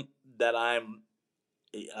thing that I'm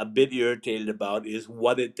a bit irritated about is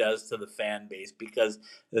what it does to the fan base because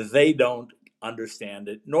they don't understand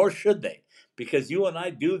it, nor should they, because you and I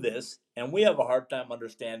do this and we have a hard time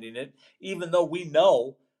understanding it, even though we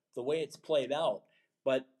know the way it's played out.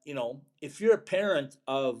 But if you're a parent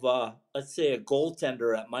of let's say a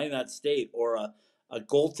goaltender at Minot State or a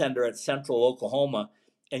goaltender at Central Oklahoma,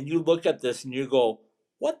 and you look at this and you go,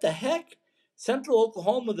 what the heck? Central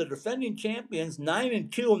Oklahoma, the defending champions,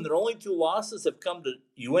 9-2, and their only 2 losses have come to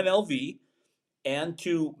UNLV and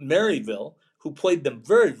to Maryville, who played them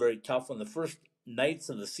very, very tough on the first nights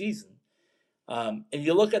of the season. And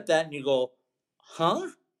you look at that and you go, huh?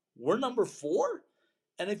 We're number 4?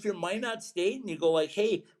 And if you're Minot State and you go like,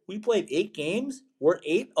 hey, we played 8 games, we're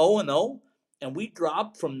 8-0-0, and we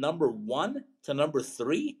dropped from number 1 to number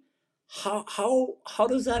 3, how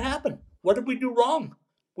does that happen? What did we do wrong?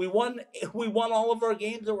 We won all of our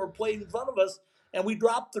games that were played in front of us, and we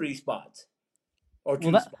dropped 3 spots or 2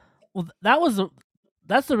 spots. Well,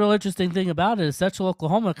 that's the real interesting thing about it is Central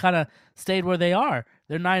Oklahoma kind of stayed where they are.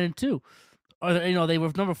 They're 9-2, or they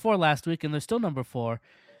were number 4 last week, and they're still number 4.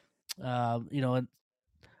 And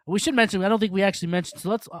we should mention. I don't think we actually mentioned. So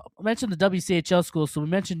let's mention the WCHL schools. So we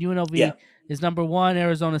mentioned UNLV is number 1.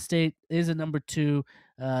 Arizona State is at number 2.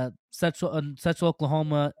 Central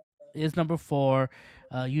Oklahoma is number 4.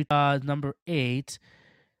 Utah is number 8.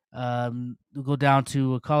 We'll go down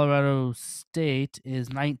to Colorado State is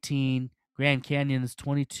 19. Grand Canyon is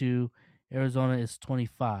 22. Arizona is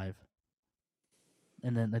 25.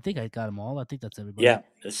 And then I think I got them all. I think that's everybody. Yeah,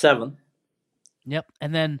 there's 7. Yep.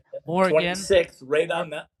 And then Oregon. 26th, right on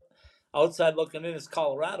that outside looking in, is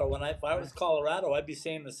Colorado. And if I was Colorado, I'd be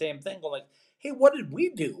saying the same thing. Going like, hey, what did we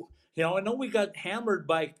do? I know we got hammered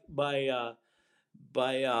by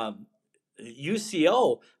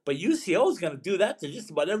UCO, but UCO is going to do that to just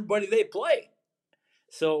about everybody they play.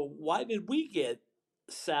 So why did we get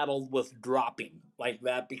saddled with dropping like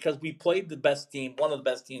that? Because we played the best team, one of the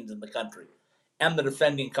best teams in the country, and the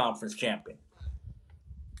defending conference champion.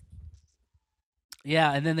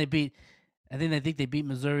 Yeah, and then I think they beat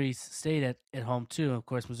Missouri State at home too. Of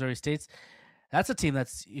course, Missouri State's that's a team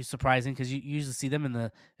that's surprising because you usually see them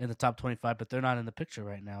in the top 25, but they're not in the picture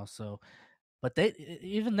right now. So, but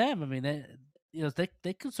even them, I mean,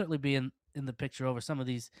 they could certainly be in the picture over some of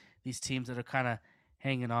these teams that are kind of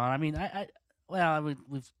hanging on. I mean,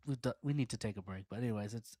 we need to take a break, but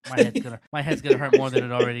anyways, it's my head's gonna hurt more than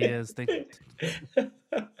it already is.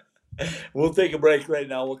 We'll take a break right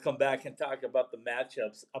now. We'll come back and talk about the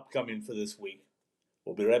matchups upcoming for this week.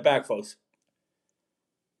 We'll be right back, folks.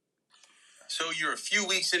 So you're a few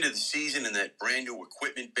weeks into the season and that brand new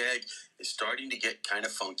equipment bag is starting to get kind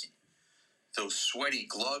of funky. Those sweaty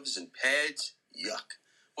gloves and pads, yuck.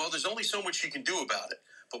 Well, there's only so much you can do about it.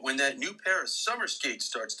 But when that new pair of summer skates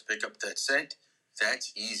starts to pick up that scent,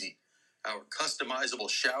 that's easy. Our customizable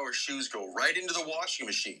shower shoes go right into the washing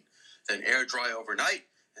machine, then air dry overnight,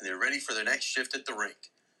 and they're ready for their next shift at the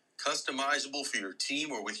rink. Customizable for your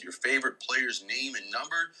team or with your favorite player's name and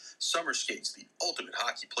number, summer skates, the ultimate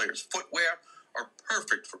hockey player's footwear, are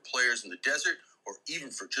perfect for players in the desert or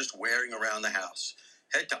even for just wearing around the house.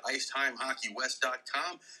 Head to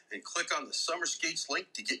IceTimeHockeyWest.com and click on the Summer Skates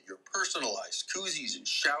link to get your personalized koozies and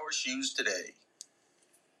shower shoes today.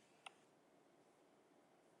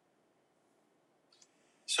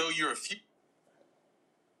 So you're a few...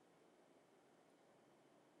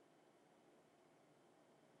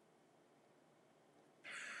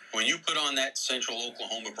 When you put on that Central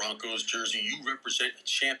Oklahoma Broncos jersey, you represent a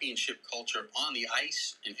championship culture on the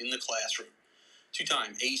ice and in the classroom.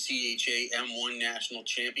 2-time ACHA M1 national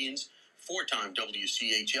champions, 4-time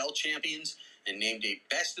WCHL champions, and named a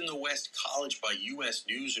Best in the West college by U.S.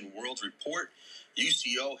 News and World Report,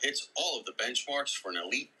 UCO hits all of the benchmarks for an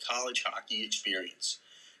elite college hockey experience.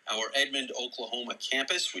 Our Edmond, Oklahoma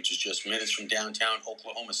campus, which is just minutes from downtown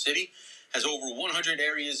Oklahoma City, has over 100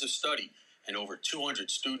 areas of study and over 200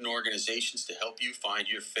 student organizations to help you find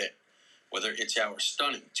your fit. Whether it's our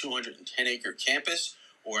stunning 210-acre campus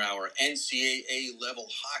or our NCAA-level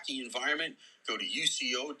hockey environment, go to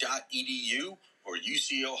uco.edu or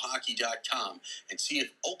ucohockey.com and see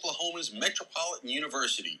if Oklahoma's Metropolitan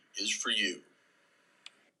University is for you.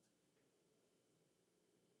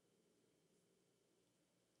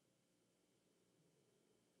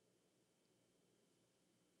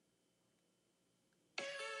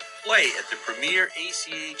 Play at the premier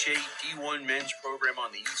ACHA D1 men's program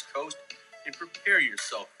on the East Coast and prepare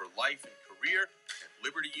yourself for life and career at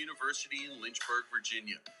Liberty University in Lynchburg,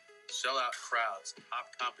 Virginia. Sellout crowds,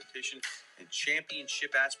 top competition, and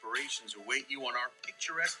championship aspirations await you on our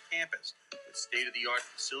picturesque campus with state-of-the-art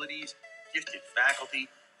facilities, gifted faculty,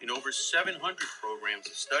 and over 700 programs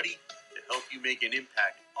of study to help you make an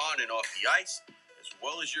impact on and off the ice, as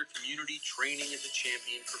well as your community training as a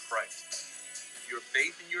champion for Christ. If your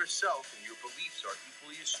faith in yourself and your beliefs are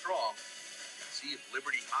equally as strong, see if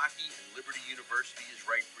Liberty Hockey and Liberty University is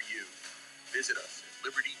right for you. Visit us at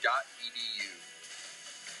liberty.edu.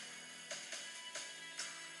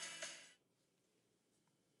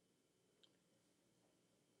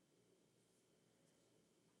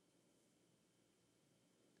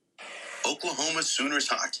 Oklahoma Sooners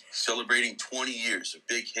hockey, celebrating 20 years of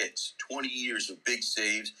big hits, 20 years of big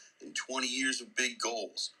saves, and 20 years of big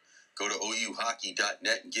goals. Go to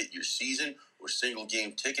ouhockey.net and get your season or single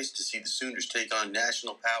game tickets to see the Sooners take on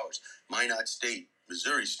national powers, Minot State,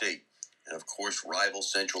 Missouri State, and of course, rival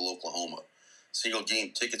Central Oklahoma. Single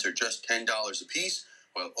game tickets are just $10 a piece,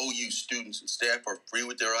 while OU students and staff are free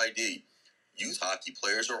with their ID. Youth hockey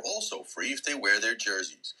players are also free if they wear their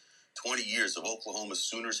jerseys. 20 years of Oklahoma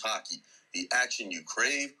Sooners hockey. The action you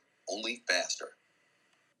crave, only faster.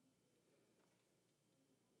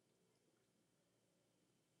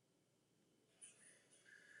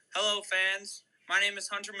 Hello, fans. My name is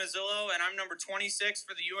Hunter Mazzillo, and I'm number 26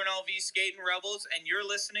 for the UNLV Skating Rebels, and you're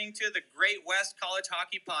listening to the Great West College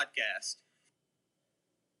Hockey Podcast.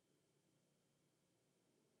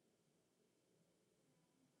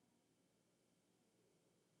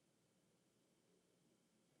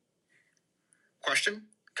 Question?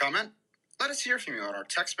 Comment? Let us hear from you on our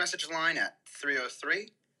text message line at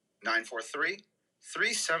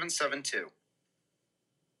 303-943-3772.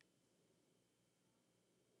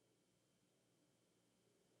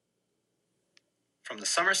 From the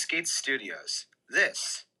Summer Skates Studios,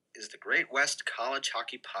 this is the Great West College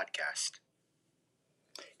Hockey Podcast.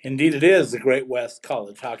 Indeed, it is the Great West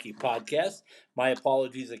College Hockey Podcast. My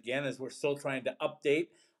apologies again, as we're still trying to update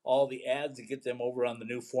all the ads and get them over on the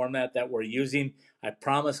new format that we're using. I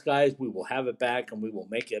promise, guys, we will have it back and we will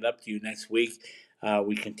make it up to you next week.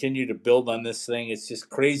 We continue to build on this thing. It's just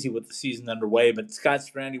crazy with the season underway. But Scott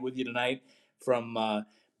Strandy with you tonight from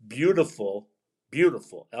beautiful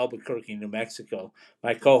Albuquerque, New Mexico.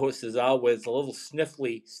 My co-host, as always, a little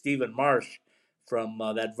sniffly Stephen Marsh from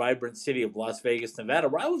that vibrant city of Las Vegas, Nevada,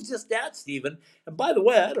 where I was just at, Stephen. And by the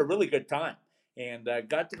way, I had a really good time. And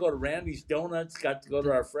got to go to Randy's Donuts, got to go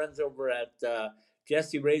to our friends over at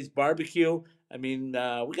Jesse Ray's Barbecue. I mean,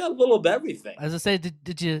 we got a little of everything. As I say,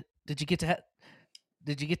 did you get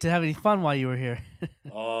to have any fun while you were here?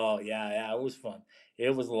 Oh, yeah, it was fun.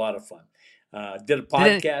 It was a lot of fun. Did a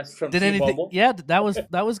podcast from T-Mobile. Yeah, that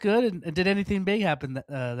was good. And did anything big happen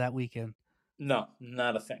that weekend? No,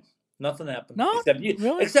 not a thing. Nothing happened. No,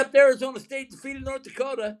 really? Except Arizona State defeated North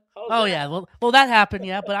Dakota. Oh yeah, well that happened.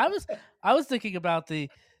 Yeah, but I was thinking about the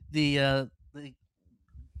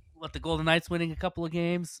Golden Knights winning a couple of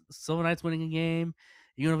games, Silver Knights winning a game,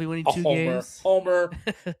 UNLV winning two games. Homer.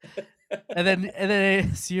 and then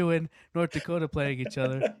ASU and North Dakota playing each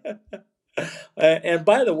other. And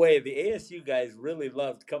by the way, the ASU guys really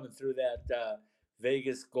loved coming through that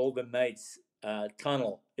Vegas Golden Knights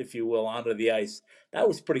tunnel, if you will, onto the ice. That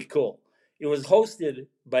was pretty cool. It was hosted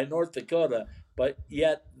by North Dakota, but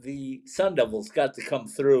yet the Sun Devils got to come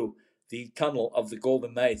through the tunnel of the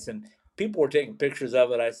Golden Knights, and people were taking pictures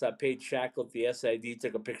of it. I saw Paige Shacklet, the SID,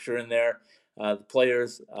 took a picture in there. The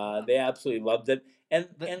players, they absolutely loved it. And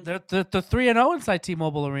they're 3-0 inside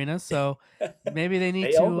T-Mobile Arena, so maybe they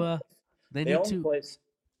need to. They need to. Place.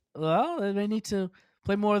 Well, they need to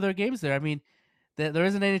play more of their games there. I mean, there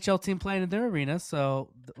is an NHL team playing in their arena,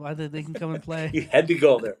 so why they can come and play. You had to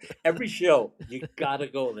go there. Every show, you got to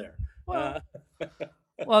go there. Well,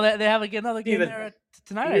 they have another game there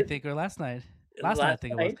tonight, I think, or last night. Last night, I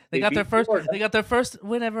think it was. They got their first. They got their first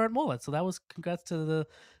win ever at Mullet, so that was congrats to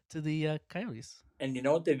the Coyotes. And you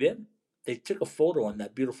know what they did? They took a photo in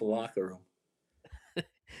that beautiful locker room.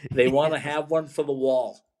 They want to have one for the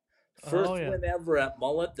wall. First win ever at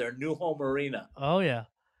Mullet, their new home arena. Oh yeah,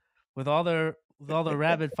 with all the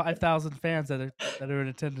rabid 5,000 fans that are in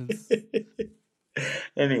attendance.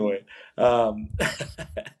 Anyway,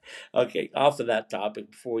 okay, off of that topic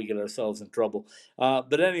before we get ourselves in trouble.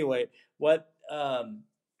 But anyway, what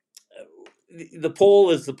the poll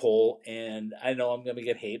is the poll, and I know I'm going to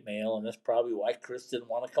get hate mail, and that's probably why Chris didn't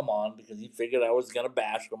want to come on, because he figured I was going to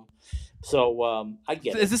bash him. So I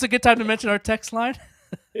get it. Is this a good time to mention our text line?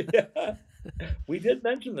 Yeah. We did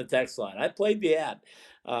mention the text line. I played the ad.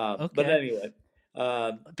 Okay. But anyway.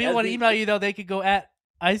 People want to email you, though. They could go at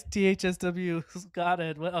ICETHSW Scott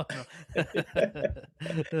and well, no.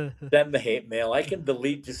 Send the hate mail. I can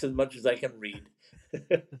delete just as much as I can read.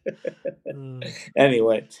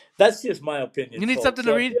 Anyway, that's just my opinion. You need something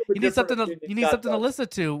to read. You need something to listen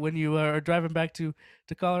to when you are driving back to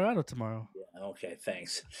Colorado tomorrow. Yeah, okay,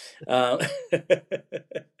 thanks.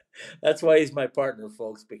 That's why he's my partner,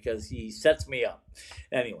 folks, because he sets me up.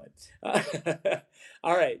 Anyway,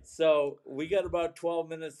 all right, so we got about 12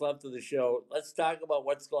 minutes left of the show. Let's talk about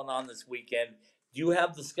what's going on this weekend. Do you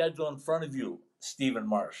have the schedule in front of you, Stephen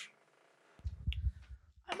Marsh?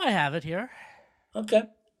 I might have it here. Okay.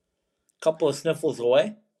 Couple of sniffles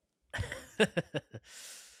away. I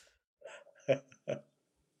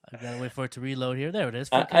gotta wait for it to reload here. There it is.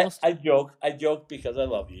 I joke because I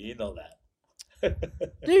love you. You know that.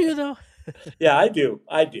 Do you though? Yeah, I do.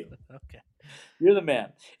 Okay. You're the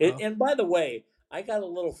man. And by the way, I got a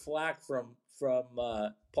little flack from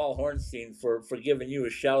Paul Hornstein for giving you a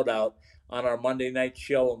shout out on our Monday night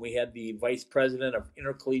show, and we had the vice president of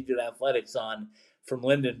intercollegiate athletics on from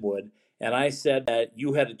Lindenwood, and I said that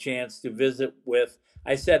you had a chance to visit with.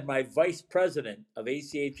 I said my vice president of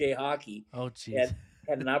ACHA hockey. Oh, geez.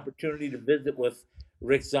 Had an opportunity to visit with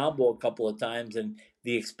Rick Zombo a couple of times, and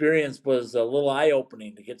the experience was a little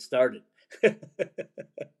eye-opening to get started. And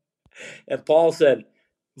Paul said,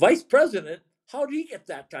 "Vice president, how did he get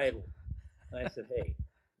that title?" And I said, "Hey,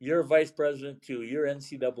 you're a vice president too. You're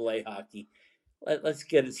NCAA hockey. Let's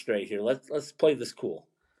get it straight here. Let's play this cool."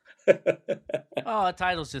 Oh, a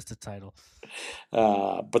title's just a title.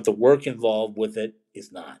 But the work involved with it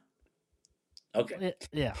is not. Okay.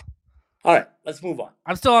 Yeah. All right, let's move on.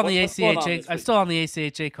 I'm still on the ACHA. I'm still on the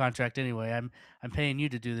ACHA contract anyway. I'm paying you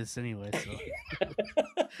to do this anyway. So.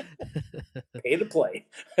 Pay to play.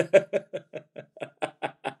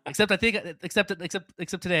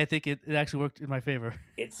 Except today, I think it actually worked in my favor.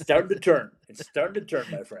 It's starting to turn. It's starting to turn,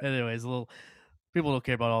 my friend. Anyways, people don't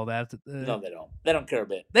care about all that. No, they don't. They don't care a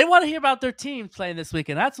bit. They want to hear about their teams playing this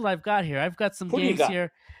weekend. That's what I've got here. I've got some Who do you games got?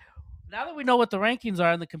 here. Now that we know what the rankings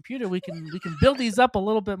are on the computer, we can build these up a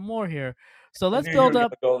little bit more here. So let's I knew you build were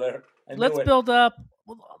up. gonna go there. I Let's knew it. build up.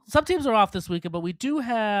 Well, some teams are off this weekend, but we do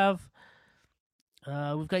have.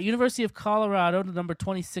 We've got University of Colorado, the number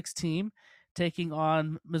 26 team, taking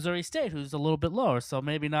on Missouri State, who's a little bit lower, so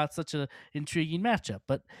maybe not such an intriguing matchup.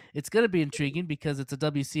 But it's going to be intriguing because it's a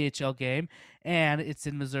WCHL game, and it's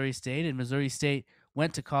in Missouri State, and Missouri State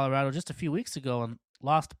went to Colorado just a few weeks ago and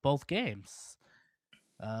lost both games.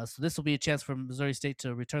 So this will be a chance for Missouri State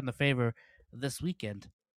to return the favor this weekend.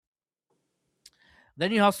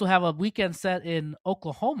 Then you also have a weekend set in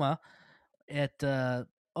Oklahoma at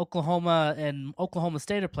Oklahoma and Oklahoma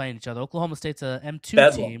State are playing each other. Oklahoma State's a M2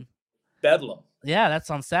 Bedlam. team. Bedlam. Yeah, that's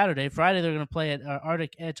on Saturday. Friday, they're going to play at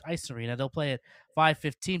Arctic Edge Ice Arena. They'll play at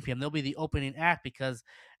 5:15 p.m. They'll be the opening act because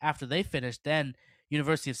after they finish, then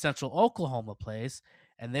University of Central Oklahoma plays,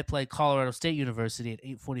 and they play Colorado State University at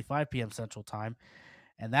 8:45 p.m. Central Time.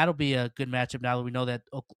 And that'll be a good matchup now that we know that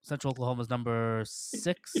Central Oklahoma is number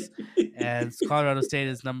 6 and Colorado State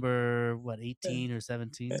is number, 18 or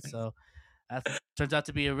 17. So that turns out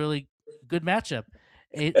to be a really good matchup.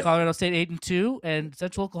 Colorado State 8-2 and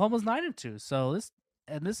Central Oklahoma's 9-2. So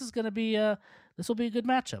this is going to be this will be a good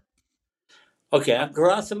matchup. Okay, I'm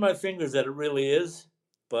crossing my fingers that it really is,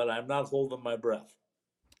 but I'm not holding my breath.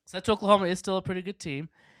 Central Oklahoma is still a pretty good team,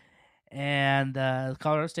 and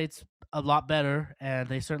Colorado State's a lot better, and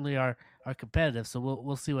they certainly are competitive. So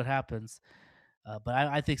we'll see what happens. But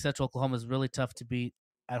I think Central Oklahoma is really tough to beat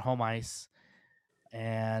at home ice,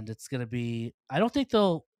 and it's going to be. I don't think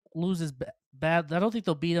they'll lose as bad. I don't think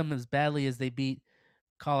they'll beat them as badly as they beat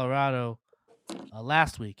Colorado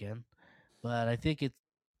last weekend. But I think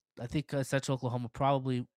Central Oklahoma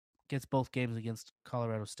probably gets both games against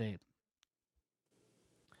Colorado State.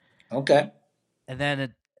 Okay. And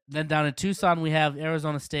then down in Tucson, we have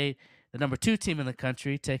Arizona State, the number 2 team in the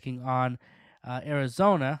country, taking on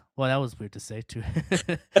Arizona. Well, that was weird to say, too.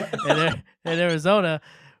 and Arizona,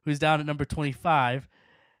 who's down at number 25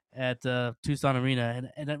 at Tucson Arena.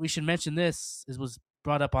 And we should mention this. It was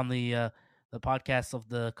brought up on the podcast of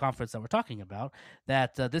the conference that we're talking about,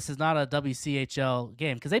 that this is not a WCHL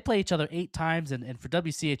game because they play each other 8 times. And for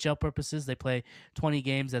WCHL purposes, they play 20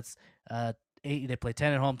 games. That's 8. They play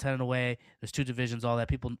 10 at home, 10 away. There's 2 divisions, all that.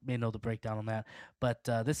 People may know the breakdown on that. But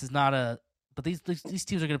this is not a. But these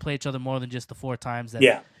teams are going to play each other more than just the 4 times that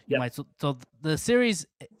you might. So the series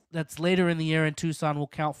that's later in the year in Tucson will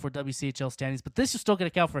count for WCHL standings, but this is still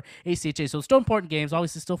going to count for ACHA. So still important games.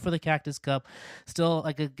 Obviously, still for the Cactus Cup. Still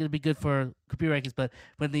going to be good for computer rankings. But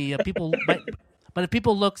when the people, but if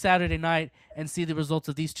people look Saturday night and see the results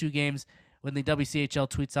of these 2 games, when the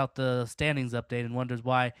WCHL tweets out the standings update and wonders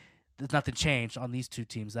why there's nothing changed on these 2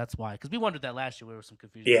 teams. That's why, because we wondered that last year. There was some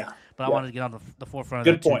confusion. Yeah, but I wanted to get on the forefront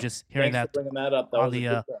good of that point. too. Just hearing Thanks for bringing that up.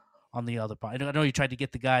 That on the other pod. I know you tried to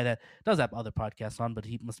get the guy that does have other podcasts on, but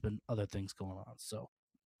he must have been other things going on. So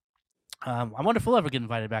I wonder if we'll ever get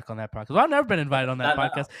invited back on that podcast. Well, I've never been invited on that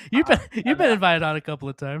podcast. No. You've been invited on a couple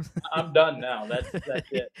of times. I'm done now. That's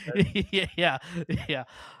it. yeah.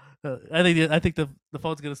 I think the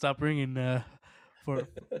phone's gonna stop ringing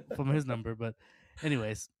from his number. But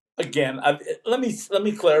anyways. Again, let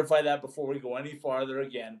me clarify that before we go any farther.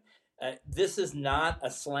 Again, this is not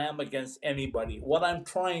a slam against anybody. What I'm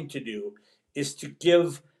trying to do is to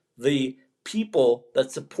give the people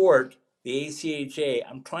that support the ACHA,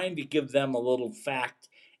 I'm trying to give them a little fact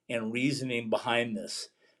and reasoning behind this,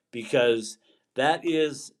 because that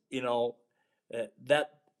is, that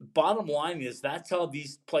bottom line is that's how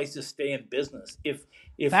these places stay in business. If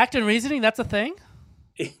fact and reasoning, that's a thing.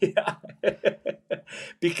 Yeah.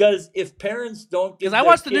 Because if parents don't, because I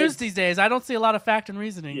watch the news these days, I don't see a lot of fact and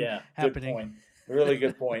reasoning happening. Good point. Really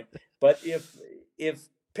good point. But if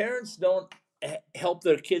parents don't help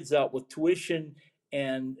their kids out with tuition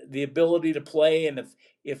and the ability to play, and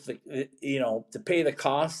if the to pay the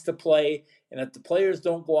costs to play, and if the players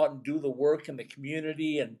don't go out and do the work in the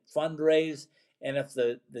community and fundraise, and if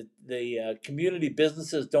the community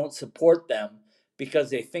businesses don't support them because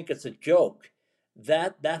they think it's a joke,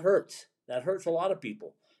 that hurts. That hurts a lot of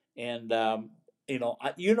people. And you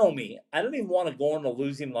know me, I don't even want to go in a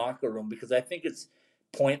losing locker room because I think it's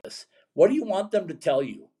pointless. What do you want them to tell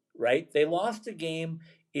you, right? They lost a game.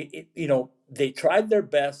 They tried their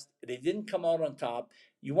best. They didn't come out on top.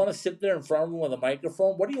 You want to sit there in front of them with a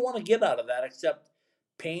microphone? What do you want to get out of that except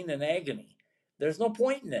pain and agony? There's no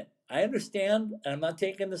point in it. I understand, and I'm not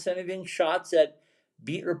taking anything shots at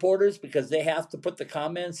beat reporters because they have to put the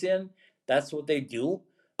comments in. That's what they do.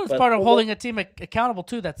 It's part of holding a team accountable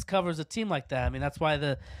too. That covers a team like that. I mean, that's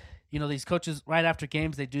why these coaches right after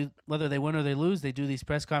games, they do, whether they win or they lose, they do these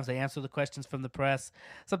press conferences. They answer the questions from the press.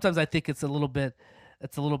 Sometimes I think it's a little bit.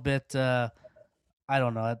 I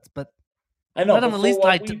don't know. But I know. Let them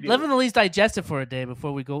at least digest it for a day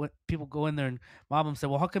before we go. People go in there and mob them. Say,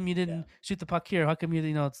 well, how come you didn't shoot the puck here? How come you?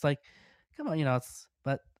 It's like, come on, it's.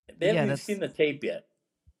 But they haven't seen the tape yet.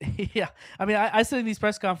 Yeah, I mean, I sit in these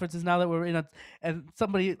press conferences now that we're in and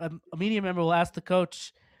somebody, a media member, will ask the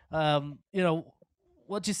coach,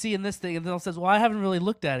 what'd you see in this thing? And then says, well, I haven't really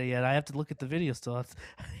looked at it yet. I have to look at the video still.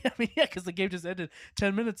 Because the game just ended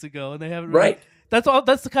 10 minutes ago and they haven't. Really, right. That's all.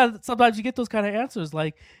 That's the kind of, sometimes you get those kind of answers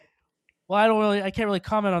like, well, I can't really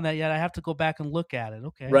comment on that yet. I have to go back and look at it.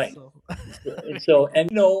 Okay. Right.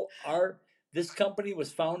 This company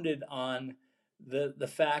was founded on the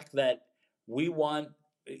fact that we want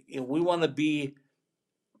to be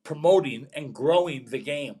promoting and growing the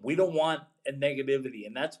game. We don't want a negativity.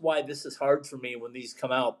 And that's why this is hard for me when these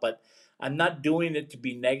come out. But I'm not doing it to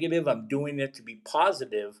be negative. I'm doing it to be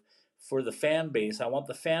positive for the fan base. I want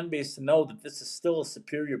the fan base to know that this is still a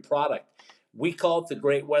superior product. We call it the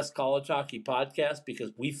Great West College Hockey Podcast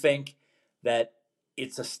because we think that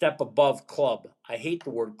it's a step above club. I hate the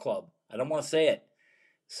word club. I don't want to say it.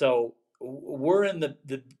 So we're in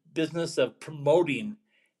the business of promoting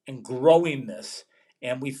and growing this.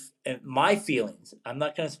 And my feelings, I'm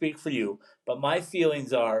not going to speak for you, but my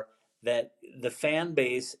feelings are that the fan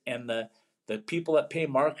base and the people that pay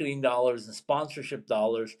marketing dollars and sponsorship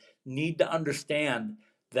dollars need to understand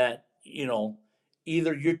that,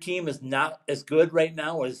 either your team is not as good right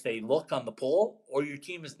now as they look on the poll, or your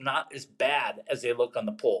team is not as bad as they look on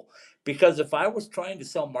the poll. Because if I was trying to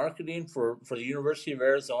sell marketing for the University of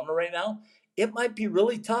Arizona right now, it might be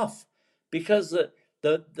really tough because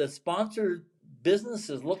the sponsored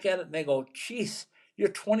businesses look at it and they go, geez, you're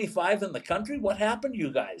 25 in the country? What happened to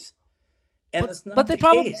you guys? And it's not the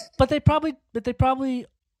case. But they probably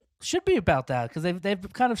should be about that because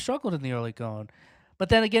they've kind of struggled in the early going. But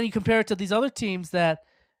then again, you compare it to these other teams that,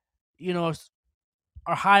 are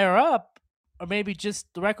higher up, or maybe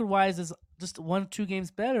just the record-wise is just 1-2 games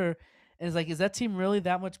better. And it's like, is that team really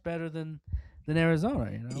that much better than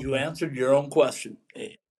Arizona? You answered your own question.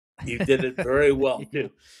 You did it very well too.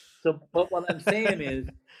 So, but what I'm saying is,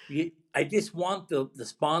 I just want the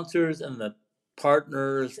sponsors and the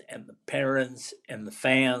partners and the parents and the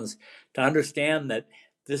fans to understand that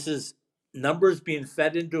this is numbers being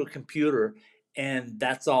fed into a computer. And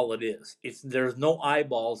that's all it is. There's no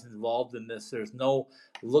eyeballs involved in this. There's no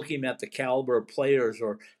looking at the caliber of players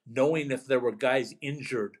or knowing if there were guys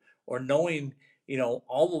injured or knowing,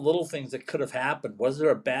 all the little things that could have happened. Was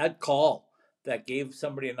there a bad call that gave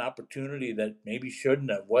somebody an opportunity that maybe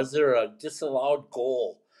shouldn't have? Was there a disallowed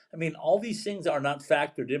goal? I mean, all these things are not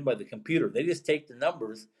factored in by the computer. They just take the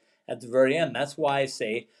numbers at the very end. That's why I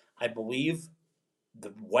say I believe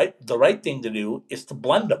the right thing to do is to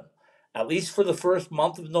blend them. At least for the first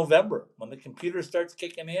month of November, when the computer starts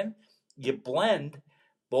kicking in, you blend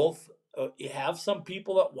both. You have some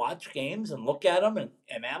people that watch games and look at them and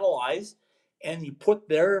analyze, and you put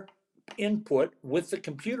their input with the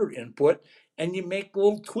computer input, and you make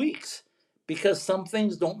little tweaks because some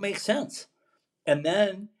things don't make sense. And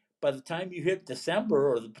then by the time you hit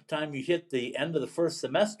December or the time you hit the end of the first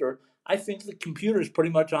semester, I think the computer is pretty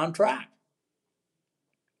much on track.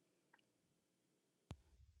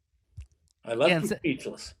 I love you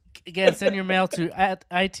speechless. Again, send your mail to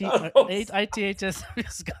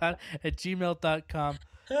ithscott@gmail.com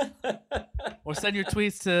or send your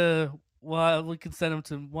tweets to, we can send them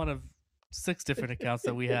to one of 6 different accounts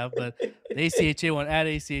that we have, but the ACHA one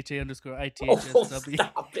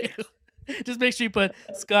 @ACHA_ITHSW. Just make sure you put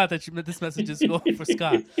Scott, that this message is going for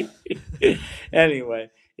Scott. Anyway,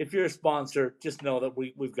 if you're a sponsor, just know that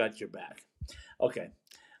we've got your back. Okay.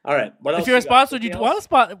 All right. What else? If you're a sponsor, you want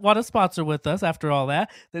to sponsor with us after all that,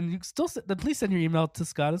 then please send your email to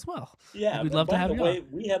Scott as well. Yeah, we'd love to have you on.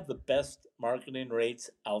 We have the best marketing rates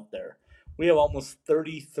out there. We have almost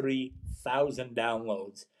 33,000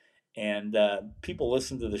 downloads, and people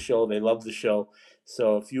listen to the show. They love the show.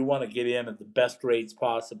 So if you want to get in at the best rates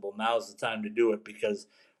possible, now's the time to do it, because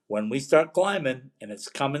when we start climbing, and it's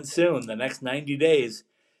coming soon, the next 90 days,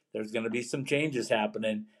 there's going to be some changes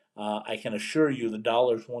happening. I can assure you the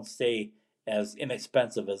dollars won't stay as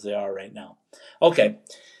inexpensive as they are right now. Okay.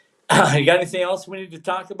 You got anything else we need to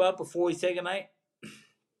talk about before we say goodnight?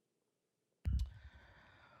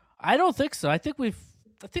 I don't think so. I think we've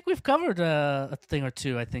covered a thing or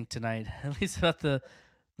two, I think, tonight, at least about the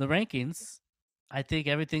rankings. I think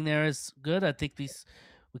everything there is good. I think we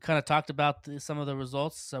kind of talked about some of the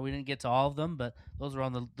results, so we didn't get to all of them, but those are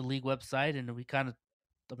on the league website, and we kind of,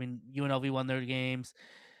 UNLV won their games.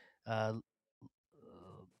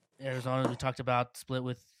 Arizona, we talked about, split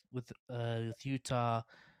with Utah.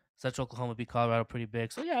 Central Oklahoma beat Colorado pretty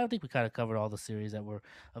big. So, yeah, I think we kind of covered all the series that were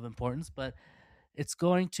of importance. But it's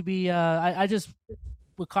going to be I just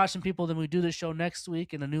would caution people that we do this show next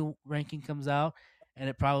week and a new ranking comes out, and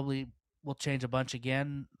it probably will change a bunch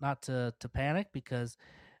again, not to panic, because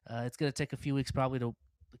it's going to take a few weeks probably to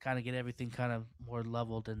kind of get everything kind of more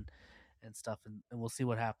leveled and stuff, and we'll see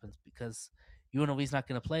what happens, because UNLV's not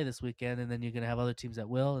going to play this weekend, and then you're going to have other teams that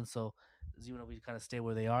will, and so does UNLV kind of stay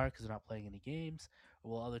where they are because they're not playing any games,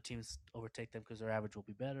 or will other teams overtake them because their average will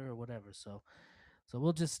be better or whatever? So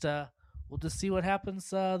we'll just see what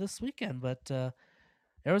happens this weekend. But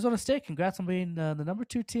Arizona State, congrats on being the number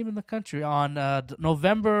 2 team in the country on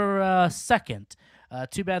November 2nd.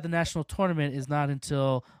 Too bad the national tournament is not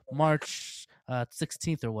until March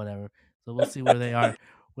 16th or whatever. So we'll see where they are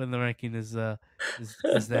when the ranking is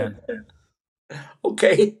then.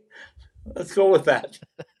 Okay, let's go with that.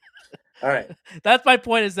 All right. That's my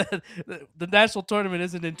point, is that the national tournament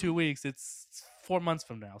isn't in 2 weeks. It's 4 months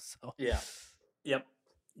from now. So yeah. Yep.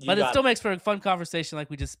 But it still makes for a fun conversation, like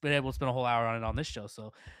we just been able to spend a whole hour on it on this show.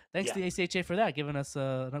 So thanks to the ACHA for that, giving us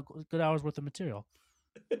a good hour's worth of material.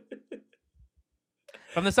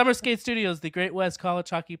 From the Summer Skate Studios, the Great West College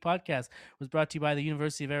Hockey Podcast was brought to you by the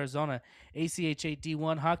University of Arizona. ACHA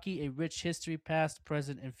D1 Hockey, a rich history, past,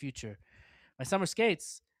 present, and future. My Summer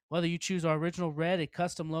Skates, whether you choose our original red, a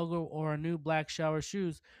custom logo, or our new black shower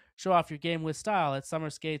shoes, show off your game with style at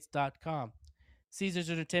summerskates.com. Caesars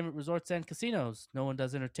Entertainment Resorts and Casinos. No one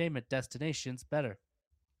does entertainment destinations better.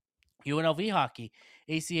 UNLV Hockey,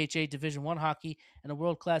 ACHA Division I Hockey, and a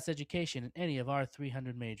world-class education in any of our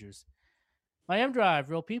 300 majors. My M-Drive,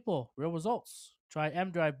 real people, real results. Try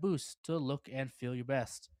M-Drive Boost to look and feel your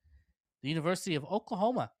best. The University of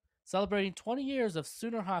Oklahoma, celebrating 20 years of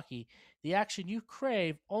Sooner hockey, the action you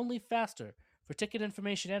crave, only faster. For ticket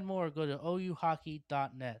information and more, go to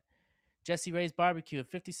ouhockey.net. Jesse Ray's Barbecue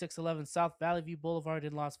at 5611 South Valley View Boulevard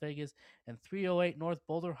in Las Vegas and 308 North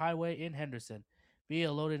Boulder Highway in Henderson. Be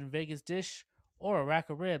a loaded in Vegas dish or a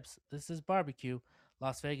rack of ribs, this is barbecue,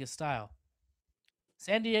 Las Vegas style.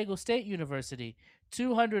 San Diego State University,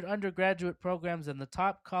 200 undergraduate programs and the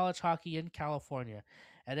top college hockey in California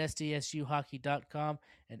at sdsuhockey.com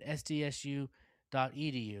and sdsu.edu.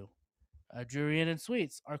 Drury Inn and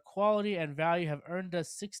Suites, our quality and value have earned us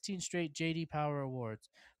 16 straight J.D. Power Awards.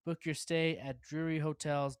 Book your stay at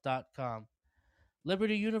druryhotels.com.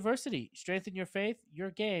 Liberty University, strengthen your faith, your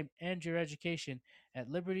game, and your education at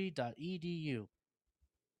liberty.edu.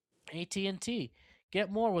 AT&T,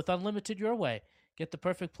 get more with unlimited your way. Get the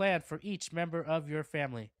perfect plan for each member of your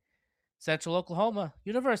family. Central Oklahoma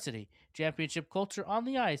University, championship culture on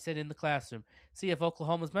the ice and in the classroom. See if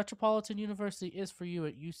Oklahoma's Metropolitan University is for you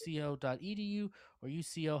at uco.edu or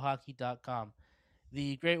ucohockey.com.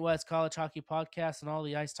 The Great West College Hockey Podcast and all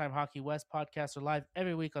the Ice Time Hockey West podcasts are live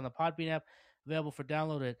every week on the Podbean app, available for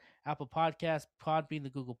download at Apple Podcasts, Podbean, the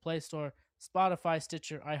Google Play Store, Spotify,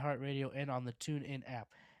 Stitcher, iHeartRadio, and on the TuneIn app.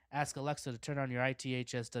 Ask Alexa to turn on your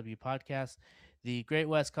ITHSW podcast. The Great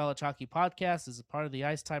West College Hockey Podcast is a part of the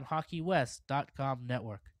IcetimeHockeyWest.com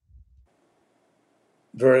network.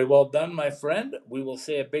 Very well done, my friend. We will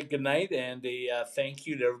say a big good night and a thank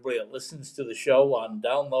you to everybody that listens to the show on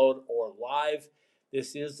download or live.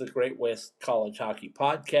 This is the Great West College Hockey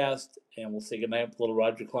Podcast, and we'll say good night with little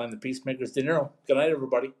Roger Klein, the Peacemaker's De Niro. Good night,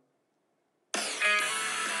 everybody.